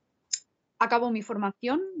acabo mi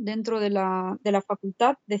formación dentro de la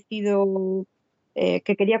facultad, decido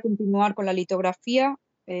que quería continuar con la litografía.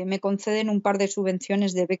 Me conceden un par de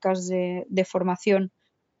subvenciones de becas de formación.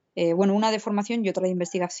 Bueno, una de formación y otra de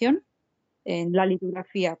investigación en la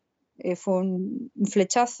litografía. Fue un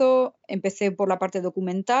flechazo. Empecé por la parte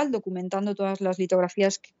documental, documentando todas las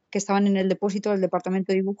litografías que estaban en el depósito del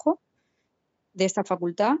departamento de dibujo de esta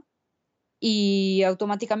facultad y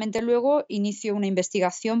automáticamente luego inicio una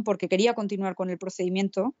investigación porque quería continuar con el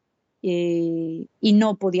procedimiento y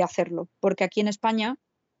no podía hacerlo, porque aquí en España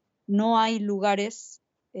no hay lugares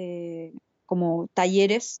como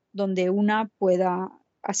talleres donde una pueda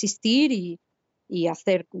asistir y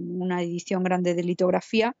hacer como una edición grande de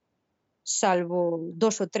litografía, salvo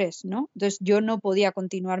dos o tres, ¿no? Entonces yo no podía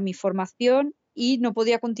continuar mi formación y no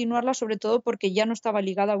podía continuarla sobre todo porque ya no estaba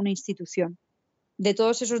ligada a una institución. De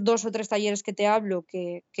todos esos dos o tres talleres que te hablo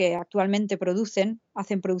que actualmente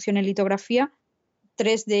hacen producción en litografía,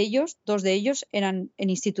 dos de ellos eran en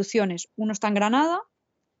instituciones. Uno está en Granada,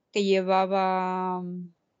 que llevaba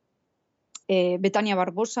Betania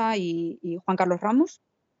Barbosa y Juan Carlos Ramos.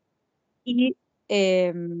 Y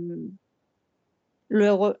eh,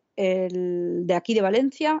 luego el de aquí de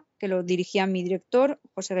Valencia, que lo dirigía mi director,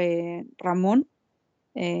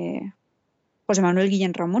 eh, José Manuel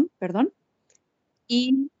Guillén Ramón, perdón.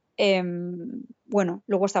 Y bueno,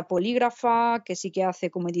 luego está Polígrafa, que sí que hace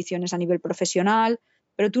como ediciones a nivel profesional,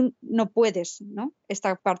 pero tú no puedes, ¿no?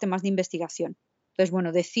 Esta parte más de investigación. Entonces,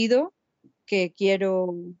 bueno, decido que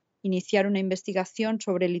quiero iniciar una investigación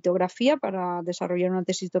sobre litografía para desarrollar una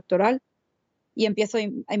tesis doctoral y empiezo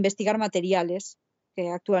a investigar materiales que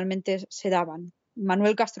actualmente se daban.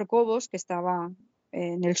 Manuel Castro Cobos, que estaba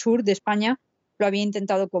en el sur de España, lo había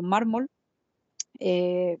intentado con mármol.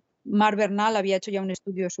 Mar Bernal había hecho ya un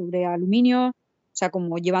estudio sobre aluminio, o sea,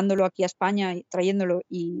 como llevándolo aquí a España y trayéndolo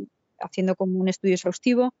y haciendo como un estudio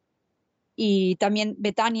exhaustivo. y también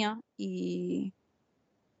Betania y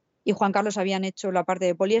Juan Carlos habían hecho la parte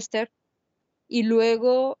de poliéster. Y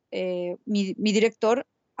luego mi director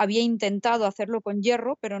había intentado hacerlo con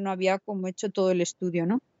hierro, pero no había como hecho todo el estudio,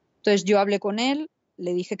 ¿no? Entonces yo hablé con él,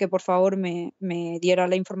 le dije que por favor me diera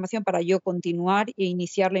la información para yo continuar e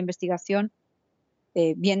iniciar la investigación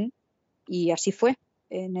bien, y así fue.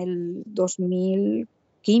 En el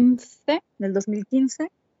 2015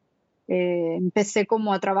 empecé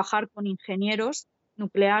como a trabajar con ingenieros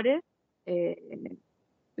nucleares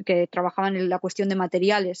que trabajaban en la cuestión de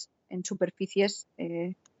materiales en superficies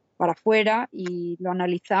para afuera, y lo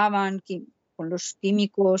analizaban con los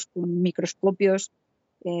químicos, con microscopios,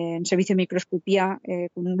 en servicio de microscopía,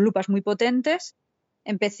 con lupas muy potentes.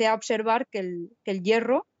 Empecé a observar que el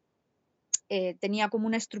hierro tenía como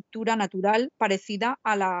una estructura natural parecida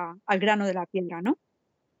al grano de la piedra, ¿no?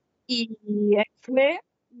 Y fue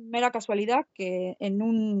mera casualidad que en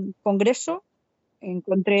un congreso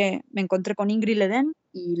me encontré con Ingrid Leden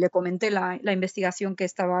y le comenté la investigación que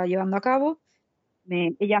estaba llevando a cabo.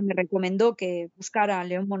 Ella me recomendó que buscara a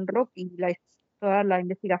León Monroch y toda la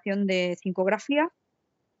investigación de cincografía,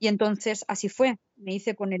 y entonces así fue. Me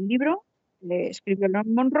hice con el libro, le escribió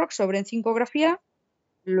León Monroch sobre cincografía,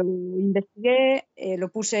 lo investigué,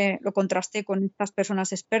 lo contrasté con estas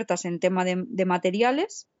personas expertas en tema de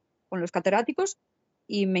materiales, con los catedráticos,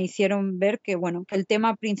 y me hicieron ver que, bueno, que el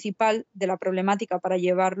tema principal de la problemática para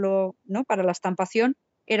llevarlo, ¿no?, para la estampación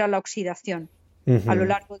era la oxidación. A lo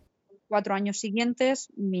largo de los 4 años siguientes,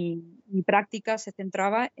 mi práctica se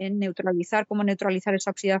centraba en cómo neutralizar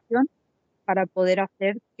esa oxidación para poder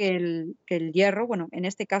hacer que el hierro, bueno, en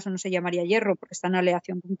este caso no se llamaría hierro porque está en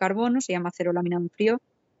aleación con carbono, se llama acero laminado en frío,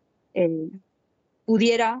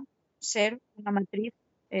 pudiera ser una matriz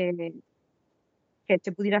que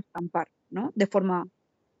se pudiera estampar, ¿no?, de forma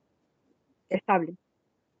estable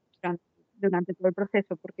durante todo el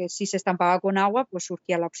proceso, porque si se estampaba con agua, pues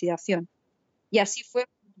surgía la oxidación. Y así fue,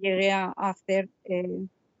 llegué a hacer,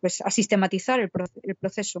 pues a sistematizar el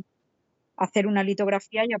proceso, a hacer una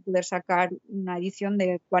litografía y a poder sacar una edición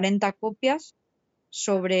de 40 copias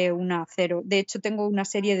sobre un acero. De hecho, tengo una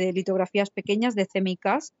serie de litografías pequeñas de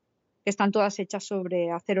CMYK que están todas hechas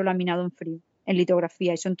sobre acero laminado en frío, en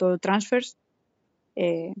litografía, y son todo transfers,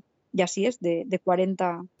 y así es, de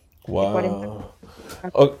 40. De 40.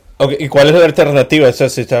 Wow. ¿Y cuál es la alternativa? O sea,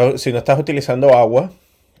 si no estás utilizando agua,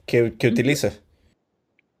 ¿qué utilizas?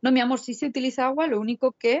 No, mi amor, si se utiliza agua, lo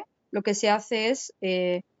que se hace es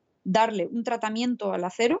darle un tratamiento al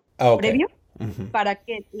acero Ok. previo para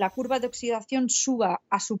que la curva de oxidación suba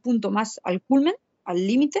a su punto más al culmen, al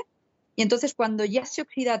límite, y entonces cuando ya se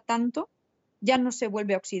oxida tanto, ya no se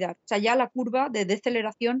vuelve a oxidar. O sea, ya la curva de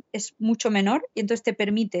deceleración es mucho menor y entonces te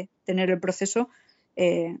permite tener el proceso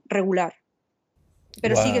regular.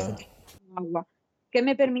 Pero sigues Wow. utilizando agua. ¿Qué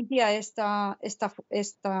me permitía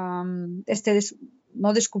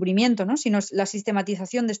no descubrimiento, ¿no?, sino la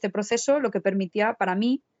sistematización de este proceso? Lo que permitía para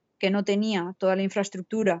mí, que no tenía toda la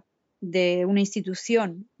infraestructura de una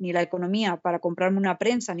institución ni la economía para comprarme una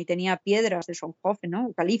prensa, ni tenía piedras de Solnhofen,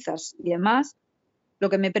 ¿no?, calizas y demás, lo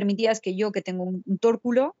que me permitía es que yo, que tengo un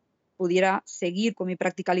tórculo, pudiera seguir con mi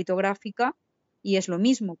práctica litográfica. Y es lo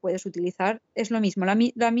mismo, es lo mismo,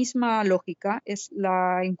 la misma lógica, es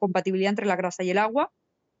la incompatibilidad entre la grasa y el agua,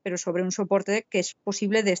 pero sobre un soporte que es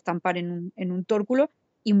posible de estampar en un tórculo,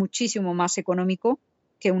 y muchísimo más económico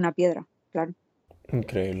que una piedra, claro.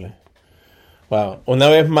 Increíble. Wow. Una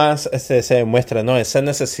vez más se demuestra, ¿no?, esa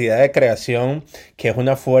necesidad de creación, que es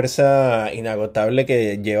una fuerza inagotable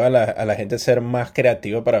que lleva a la gente a ser más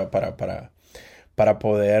creativa para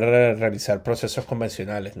poder realizar procesos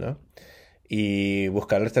convencionales, ¿no? Y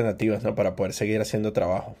buscar alternativas, ¿no?, para poder seguir haciendo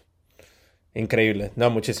trabajo. Increíble. No,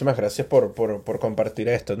 muchísimas gracias por compartir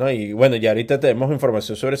esto, ¿no? Y bueno, ya ahorita tenemos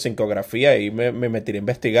información sobre sincografía y me metí a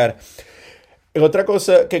investigar. Otra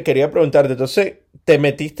cosa que quería preguntarte, entonces, ¿te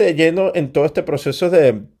metiste de lleno en todo este proceso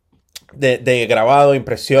de grabado,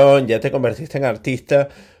 impresión, ya te convertiste en artista?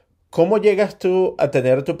 ¿Cómo llegas tú a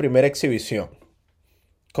tener tu primera exhibición?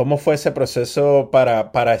 ¿Cómo fue ese proceso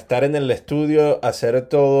para estar en el estudio, hacer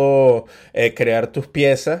todo, crear tus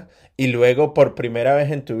piezas y luego por primera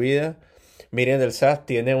vez en tu vida, Miriam del Saz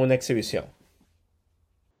tiene una exhibición?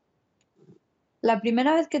 La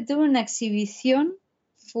primera vez que tuve una exhibición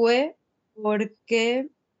fue porque,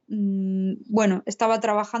 bueno,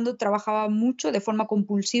 trabajaba mucho de forma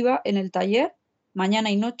compulsiva en el taller,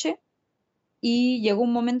 mañana y noche, y llegó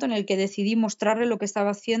un momento en el que decidí mostrarle lo que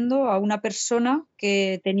estaba haciendo a una persona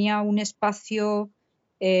que tenía un espacio,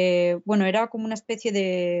 bueno, era como una especie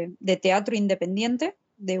de teatro independiente,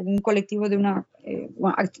 de un colectivo, bueno,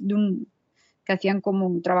 que que hacían como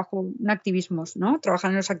un trabajo, un activismos, ¿no?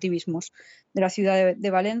 Trabajan en los activismos de la ciudad de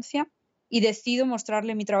Valencia, y decido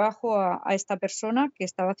mostrarle mi trabajo a esta persona que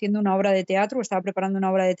estaba haciendo una obra de teatro, estaba preparando una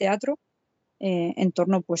obra de teatro en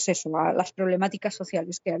torno, pues eso, a las problemáticas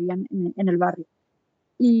sociales que habían en el barrio.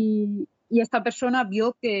 Y esta persona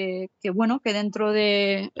vio bueno, que dentro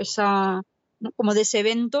de esa, ¿no? Como de ese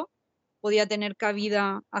evento podía tener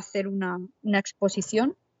cabida hacer una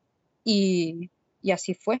exposición y, y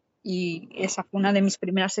así fue. Y esa fue una de mis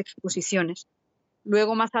primeras exposiciones.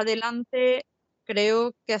 Luego, más adelante,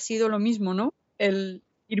 creo que ha sido lo mismo, ¿no? El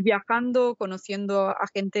ir viajando, conociendo a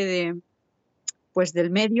gente pues,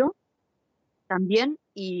 del medio también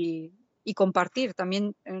y compartir.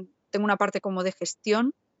 También tengo una parte como de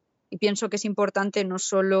gestión y pienso que es importante no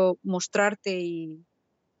solo mostrarte y,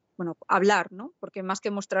 bueno, hablar, ¿no? Porque más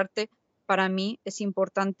que mostrarte, para mí es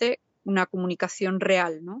importante una comunicación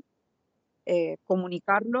real, ¿no?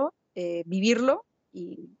 Comunicarlo, vivirlo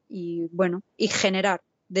bueno, y generar.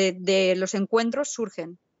 De los encuentros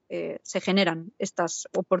surgen, se generan estas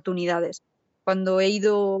oportunidades. Cuando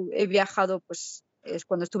he viajado, pues es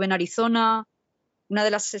cuando estuve en Arizona. Una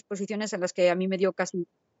de las exposiciones en las que a mí me dio casi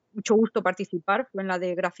mucho gusto participar fue en la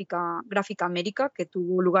de Gráfica América, que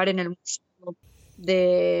tuvo lugar en el Museo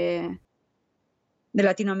de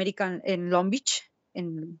Latinoamérica en Long Beach,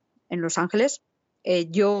 en Los Ángeles.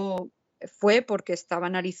 Yo fue porque estaba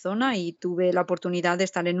en Arizona y tuve la oportunidad de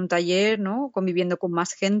estar en un taller, ¿no? Conviviendo con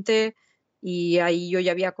más gente, y ahí yo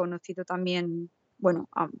ya había conocido también, bueno,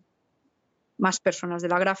 a más personas de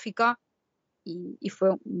la gráfica, y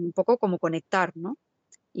fue un poco como conectar, ¿no?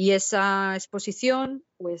 Y esa exposición,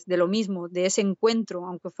 pues de lo mismo, de ese encuentro,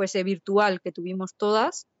 aunque fuese virtual, que tuvimos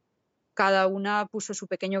todas, cada una puso su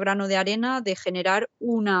pequeño grano de arena de generar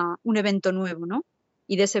un evento nuevo, ¿no?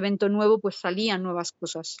 Y de ese evento nuevo pues salían nuevas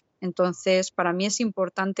cosas. Entonces, para mí es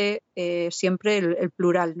importante siempre el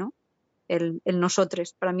plural, ¿no? El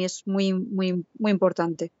nosotros. Para mí es muy, muy, muy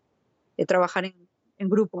importante trabajar en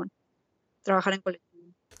grupo, trabajar en colectivo.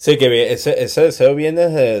 Sí, que ese deseo viene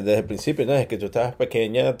desde el principio, ¿no? Desde que tú estabas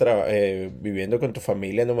pequeña, viviendo con tu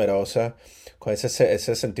familia numerosa, con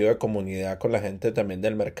ese sentido de comunidad con la gente también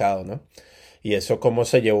del mercado, ¿no? Y eso cómo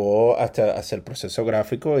se llevó hacia el proceso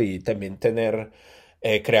gráfico y también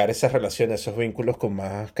crear esas relaciones, esos vínculos con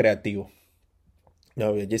más creativos.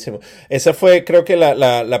 No, bellísimo. Esa fue, creo que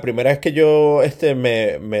la primera vez que yo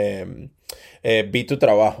vi tu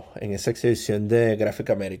trabajo en esa exhibición de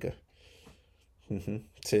Gráfica América. Ujú.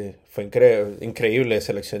 Sí, fue increíble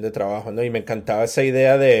selección de trabajo, ¿no? Y me encantaba esa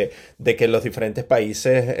idea de que los diferentes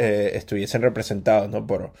países estuviesen representados, ¿no?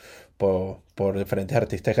 Por diferentes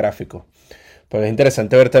artistas gráficos. Pues es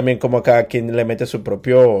interesante ver también cómo cada quien le mete su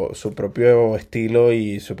propio estilo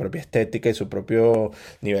y su propia estética y su propio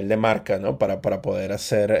nivel de marca, ¿no? Para poder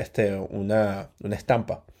hacer una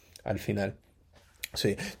estampa al final.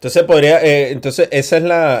 Sí. Entonces entonces es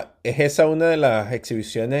esa una de las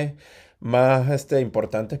exhibiciones más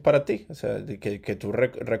importantes para ti, o sea, que tú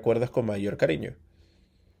recuerdas con mayor cariño.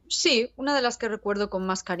 Sí, una de las que recuerdo con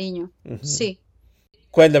más cariño. Ujú. Sí.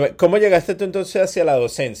 Cuéntame, ¿cómo llegaste tú entonces hacia la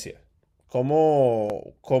docencia?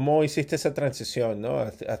 ¿Cómo hiciste esa transición, ¿no?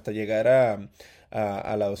 Hasta llegar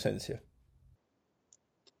a la docencia.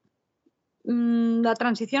 La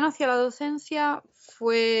transición hacia la docencia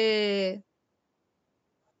fue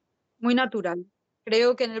muy natural.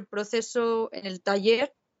 Creo que en el proceso, en el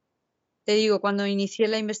taller, te digo, cuando inicié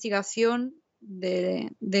la investigación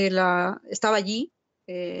estaba allí.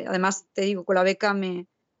 Además, te digo, con la beca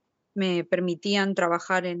me permitían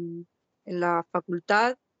trabajar en la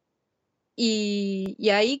facultad, y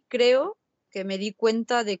ahí creo que me di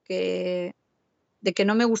cuenta de que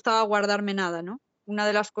no me gustaba guardarme nada, ¿no? Una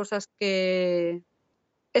de las cosas que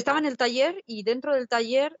estaba en el taller, y dentro del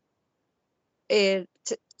taller eh,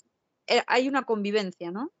 hay una convivencia,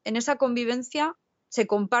 ¿no? En esa convivencia se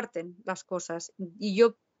comparten las cosas, y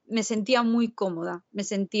yo me sentía muy cómoda,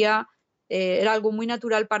 era algo muy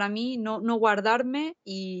natural para mí no guardarme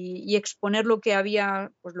y exponer lo que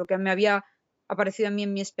había, pues lo que me había aparecido a mí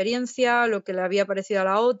en mi experiencia, lo que le había parecido a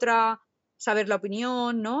la otra, saber la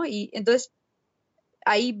opinión, ¿no? Y entonces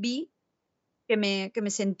ahí vi que me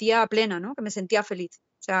sentía plena, ¿no? Que me sentía feliz.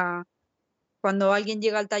 O sea, cuando alguien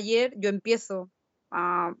llega al taller, yo empiezo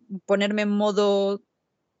a ponerme en modo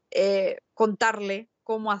contarle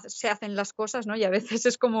cómo se hacen las cosas, ¿no? Y a veces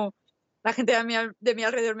es como la gente de mi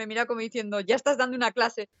alrededor me mira como diciendo, ya estás dando una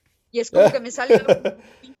clase. Y es como que me sale algo,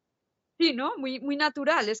 sí, ¿no? Muy, muy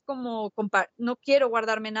natural. Es como, no quiero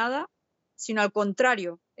guardarme nada, sino al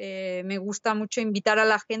contrario. Me gusta mucho invitar a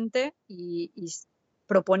la gente y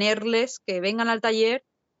proponerles que vengan al taller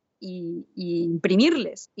y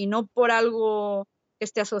imprimirles, y no por algo que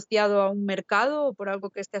esté asociado a un mercado o por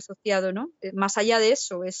algo que esté asociado, ¿no? Más allá de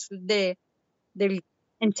eso, es del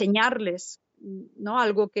enseñarles, ¿no?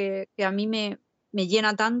 Algo que a mí me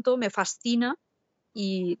llena tanto, me fascina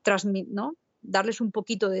y ¿no? Darles un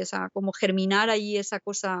poquito de esa, como germinar ahí esa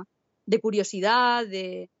cosa de curiosidad,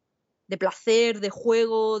 de placer, de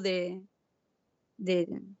juego, de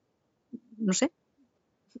no sé.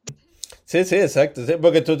 Sí, sí, exacto. Sí,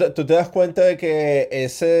 porque tú te das cuenta de que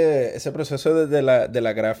ese proceso de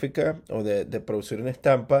la gráfica o de producir una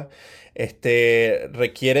estampa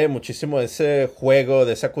requiere muchísimo de ese juego,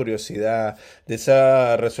 de esa curiosidad, de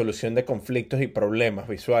esa resolución de conflictos y problemas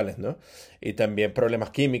visuales, ¿no? Y también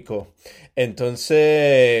problemas químicos.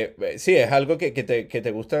 Entonces, sí, es algo que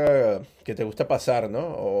te gusta pasar,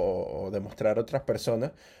 ¿no? O demostrar a otras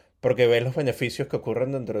personas porque ves los beneficios que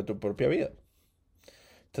ocurren dentro de tu propia vida.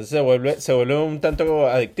 Entonces se vuelve un tanto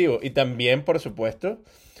adictivo. Y también, por supuesto,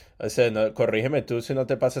 o sea, corrígeme tú si no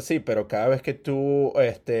te pasa así, pero cada vez que tú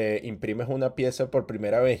imprimes una pieza por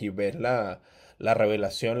primera vez y ves la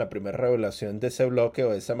revelación, la primera revelación de ese bloque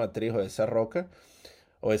o de esa matriz o de esa roca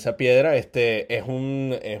o de esa piedra, es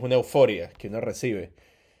una euforia que uno recibe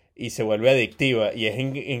y se vuelve adictiva y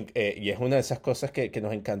es una de esas cosas que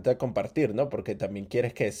nos encanta compartir, ¿no? Porque también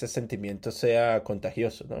quieres que ese sentimiento sea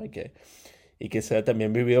contagioso, ¿no? Y que sea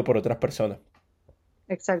también vivido por otras personas.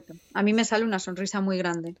 Exacto. A mí me sale una sonrisa muy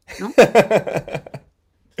grande, ¿no?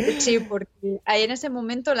 Sí, porque ahí en ese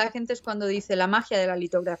momento la gente es cuando dice la magia de la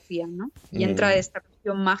litografía, ¿no? Y entra Mm, esta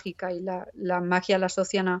cuestión mágica y la magia la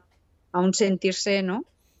asocian a un sentirse, ¿no?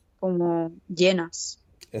 Como llenas.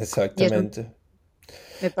 Y eso exactamente.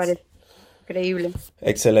 me parece increíble.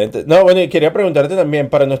 Excelente. No, bueno, y quería preguntarte también,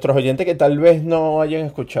 para nuestros oyentes que tal vez no hayan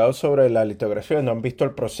escuchado sobre la litografía, no han visto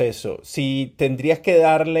el proceso, si tendrías que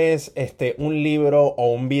darles un libro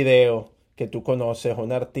o un video que tú conoces,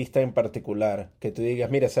 un artista en particular, que tú digas,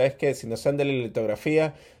 mira, ¿sabes qué? Si no saben de la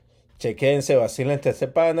litografía, chequense, vacilen este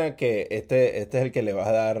pana, que este es el que le va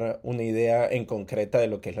a dar una idea en concreta de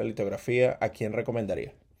lo que es la litografía, ¿a quién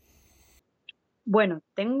recomendaría? Bueno,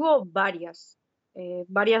 tengo varias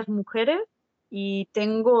mujeres y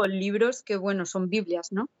tengo libros que, bueno, son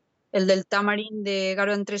Biblias, ¿no? El del Tamarín de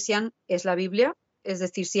Garo Andresian es la Biblia, es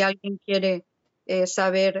decir, si alguien quiere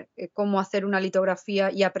saber cómo hacer una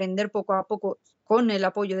litografía y aprender poco a poco con el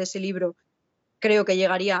apoyo de ese libro, creo que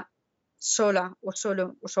llegaría sola o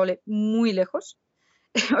solo o sole muy lejos.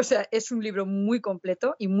 O sea, es un libro muy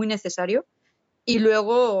completo y muy necesario. Y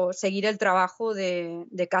luego seguir el trabajo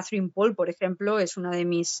de Catherine Paul, por ejemplo, es una de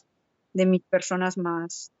mis personas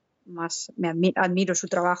más admiro su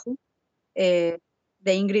trabajo. Eh,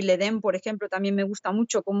 de Ingrid Leden, por ejemplo, también me gusta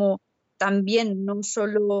mucho cómo también no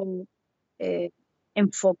solo eh,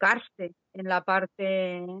 enfocarse en la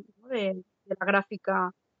parte, ¿no? de la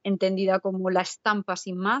gráfica entendida como la estampa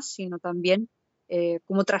sin más, sino también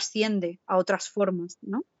cómo trasciende a otras formas,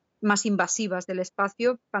 ¿no? Más invasivas del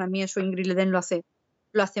espacio. Para mí eso Ingrid Leden lo hace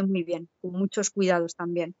muy bien, con muchos cuidados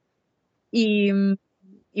también. Y,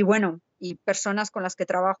 y bueno, y personas con las que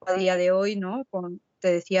trabajo a día de hoy, ¿no?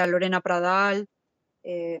 Te decía Lorena Pradal,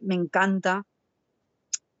 me encanta.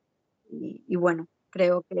 Y bueno,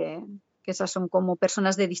 creo que esas son como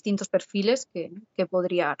personas de distintos perfiles que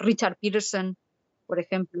podría. Richard Peterson, por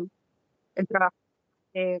ejemplo, el trabajo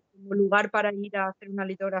como lugar para ir a hacer una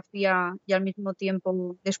litografía y al mismo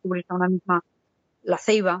tiempo descubrir a una misma la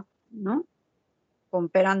ceiba, ¿no? Con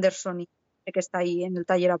Per Anderson y que está ahí en el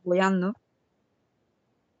taller apoyando,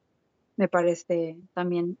 me parece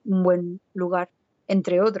también un buen lugar,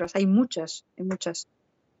 entre otras. Hay muchas, hay muchas.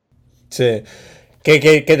 Sí.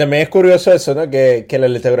 Que también es curioso eso, ¿no? Que la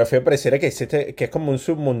litografía pareciera que existe, que es como un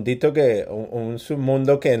submundito, un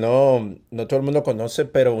submundo que no todo el mundo conoce,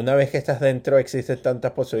 pero una vez que estás dentro existen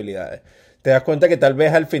tantas posibilidades. Te das cuenta que tal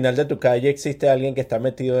vez al final de tu calle existe alguien que está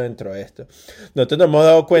metido dentro de esto. Nosotros nos hemos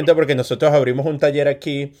dado cuenta porque nosotros abrimos un taller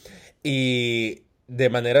aquí y de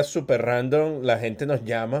manera súper random la gente nos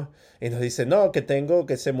llama y nos dice, no,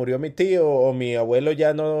 que se murió mi tío o mi abuelo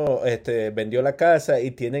ya no, vendió la casa y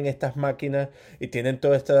tienen estas máquinas y tienen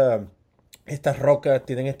estas rocas,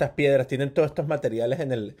 tienen estas piedras, tienen todos estos materiales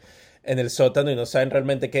en el sótano y no saben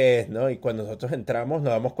realmente qué es, ¿no? Y cuando nosotros entramos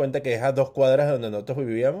nos damos cuenta que es a 2 cuadras de donde nosotros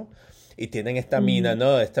vivíamos y tienen esta mina, Mm,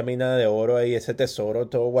 ¿no? Esta mina de oro ahí, ese tesoro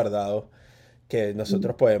todo guardado que mm.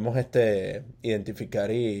 nosotros podemos identificar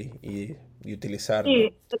y utilizar, ¿no?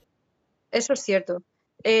 Sí, eso es cierto.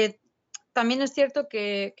 Eh, También es cierto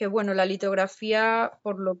bueno, la litografía,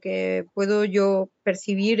 por lo que puedo yo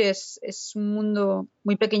percibir, es un mundo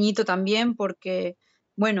muy pequeñito también, porque,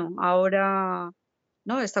 bueno, ahora,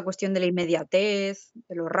 ¿no? Esta cuestión de la inmediatez,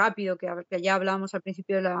 de lo rápido que ya hablábamos al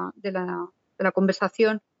principio de la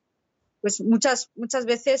conversación. Pues muchas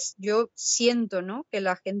veces yo siento, ¿no?, que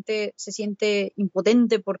la gente se siente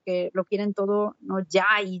impotente porque lo quieren todo, ¿no?, ya,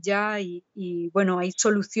 y bueno, hay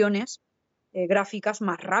soluciones gráficas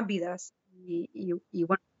más rápidas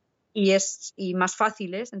bueno, y más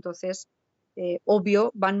fáciles, entonces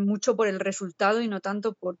obvio van mucho por el resultado y no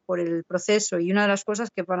tanto por el proceso. Y una de las cosas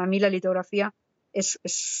que para mí la litografía es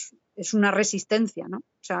una resistencia, ¿no?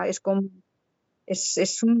 O sea, es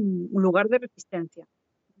un lugar de resistencia,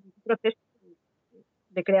 un proceso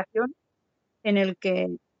de creación en el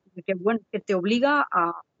bueno, que te obliga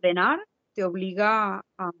a frenar, te obliga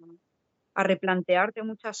a replantearte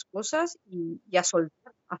muchas cosas y a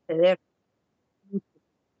soltar, a ceder.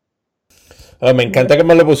 Oh, me encanta que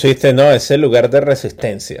me lo pusiste, ¿no? Ese lugar de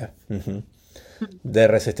resistencia. Ujú. De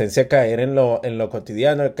resistencia a caer en lo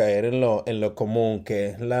cotidiano, a caer en lo común, que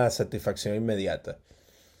es la satisfacción inmediata.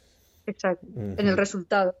 Exacto, en el Ujú.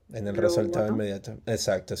 resultado. En el Luego, resultado ¿no? inmediato.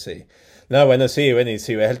 Exacto, sí. No, bueno, sí, bueno, y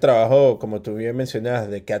si ves el trabajo, como tú bien mencionas,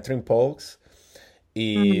 de Catherine Polks,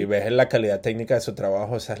 y Mm, ves la calidad técnica de su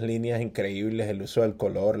trabajo, esas líneas increíbles, el uso del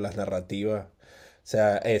color, las narrativas. O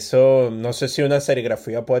sea, eso, no sé si una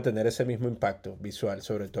serigrafía puede tener ese mismo impacto visual,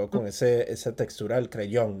 sobre todo con esa textura del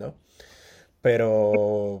creyón, ¿no?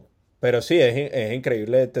 Pero, pero sí, es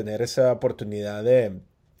increíble tener esa oportunidad de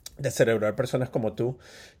celebrar personas como tú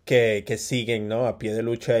que siguen, ¿no?, a pie de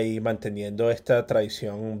lucha y manteniendo esta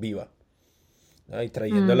tradición viva, ¿no?, y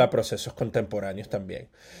trayéndola mm. a procesos contemporáneos también.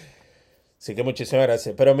 Así que muchísimas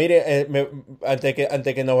gracias. Pero mire, antes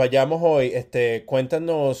que nos vayamos hoy,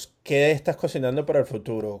 cuéntanos qué estás cocinando para el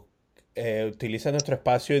futuro. Utiliza nuestro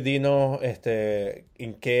espacio y dinos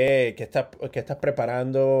en qué estás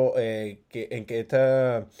preparando,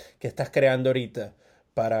 qué estás creando ahorita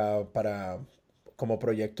para como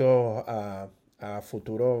proyecto a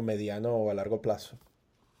futuro mediano o a largo plazo.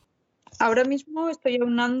 Ahora mismo estoy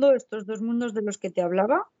aunando estos dos mundos de los que te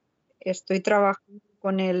hablaba. Estoy trabajando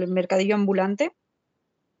con el mercadillo ambulante.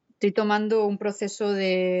 Estoy tomando un proceso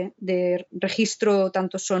de registro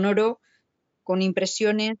tanto sonoro, con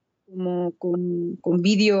impresiones, como con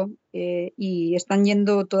vídeo, y están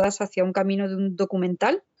yendo todas hacia un camino de un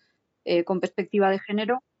documental con perspectiva de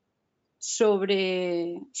género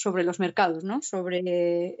sobre los mercados, ¿no?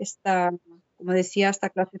 Sobre esta, como decía, esta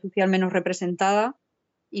clase social menos representada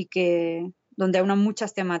y que donde aunan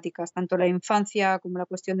muchas temáticas, tanto la infancia como la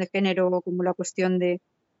cuestión de género, como la cuestión de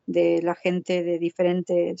la gente de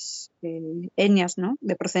diferentes etnias, ¿no?,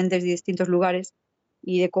 de procedentes de distintos lugares,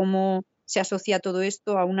 y de cómo se asocia todo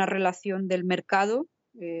esto a una relación del mercado,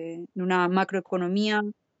 de una macroeconomía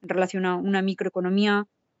en relación a una microeconomía,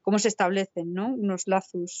 cómo se establecen, ¿no?, unos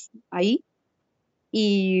lazos ahí.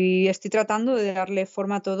 Y estoy tratando de darle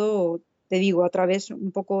forma a todo, te digo, a través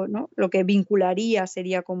un poco, ¿no?, lo que vincularía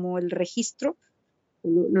sería como el registro,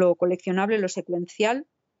 lo coleccionable, lo secuencial,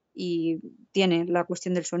 y tiene la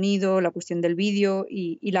cuestión del sonido, la cuestión del vídeo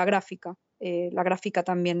y la gráfica. La gráfica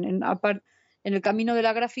también. En el camino de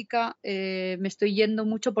la gráfica me estoy yendo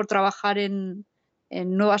mucho por trabajar en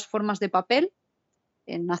nuevas formas de papel,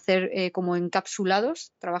 en hacer como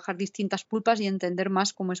encapsulados, trabajar distintas pulpas y entender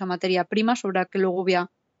más como esa materia prima sobre la que luego voy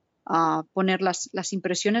a poner las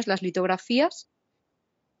impresiones, las litografías.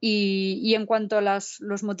 Y en cuanto a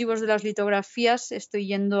los motivos de las litografías, estoy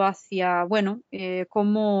yendo hacia, bueno,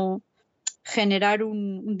 cómo generar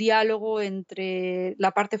un diálogo entre la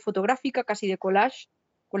parte fotográfica, casi de collage,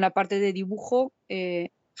 con la parte de dibujo,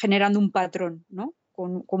 generando un patrón, ¿no?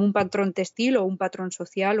 Como un patrón textil o un patrón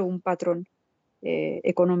social o un patrón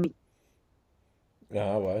económico.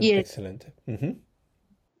 Ah, bueno, Y, excelente. Ujú.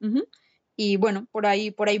 ujú. Y bueno, por ahí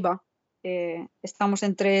va. Estamos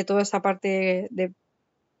entre toda esa parte de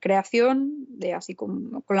creación, de así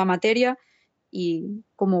con la materia, y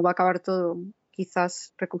cómo va a acabar todo,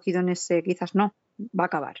 quizás recogido en ese, quizás no, va a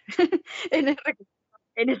acabar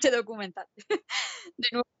en ese documental. De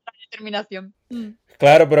nuevo, la determinación.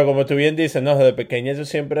 Claro, pero como tú bien dices, no, desde pequeña tú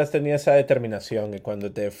siempre has tenido esa determinación y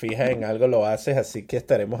cuando te fijas en algo lo haces, así que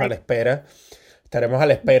estaremos a la espera,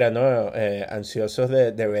 ¿no? Ansiosos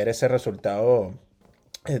de ver ese resultado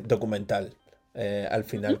documental al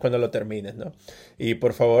final cuando lo termines, ¿no? Y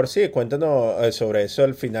por favor, sí, cuéntanos sobre eso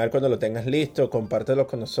al final cuando lo tengas listo, compártelo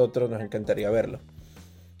con nosotros, nos encantaría verlo.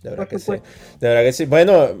 De verdad Por que sí. supuesto. De verdad que sí.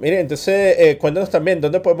 Bueno, mire, entonces cuéntanos también,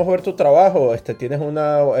 ¿dónde podemos ver tu trabajo?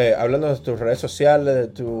 Háblanos de tus redes sociales, de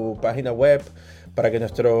tu página web, para que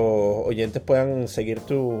nuestros oyentes puedan seguir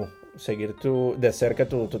de cerca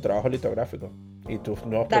tu trabajo litográfico y tus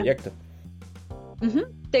nuevos Dale. proyectos.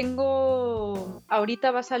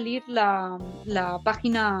 Ahorita va a salir la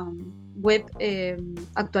página web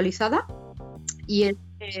actualizada y es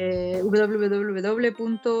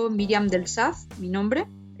www.miriamdelsaz, mi nombre,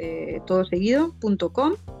 todo seguido,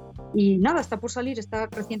 .com. Y nada, está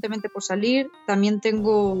recientemente por salir. También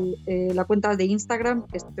tengo la cuenta de Instagram,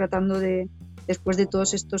 que estoy tratando después de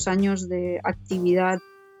todos estos años de actividad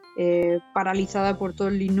paralizada por todo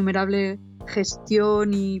el innumerable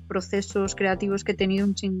gestión y procesos creativos que he tenido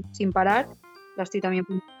sin parar, la estoy también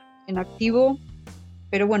en activo.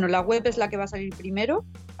 Pero bueno, la web es la que va a salir primero,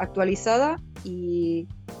 actualizada, y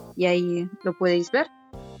ahí lo podéis ver.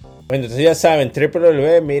 Bueno, entonces ya saben,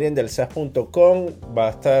 www.miriamdelsaz.com va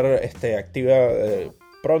a estar activa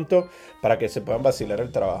pronto para que se puedan vacilar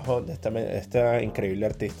el trabajo de esta increíble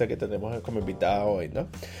artista que tenemos como invitada hoy, ¿no?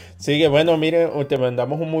 Así que bueno, miren, te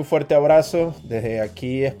mandamos un muy fuerte abrazo desde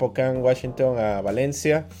aquí, Spokane, Washington, a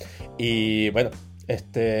Valencia. Y bueno,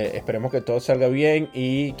 esperemos que todo salga bien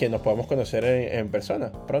y que nos podamos conocer en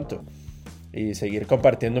persona pronto. Y seguir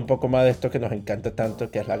compartiendo un poco más de esto que nos encanta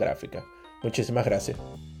tanto, que es la gráfica. Muchísimas gracias.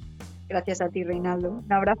 Gracias a ti, Reinaldo.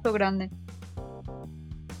 Un abrazo grande.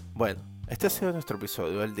 Bueno, este ha sido nuestro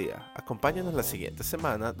episodio del día. Acompáñanos la siguiente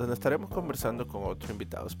semana, donde estaremos conversando con otro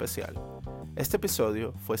invitado especial. Este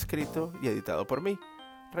episodio fue escrito y editado por mí,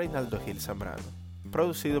 Reinaldo Gil Zambrano,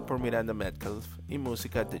 producido por Miranda Metcalf y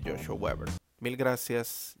música de Joshua Weber. Mil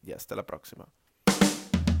gracias y hasta la próxima.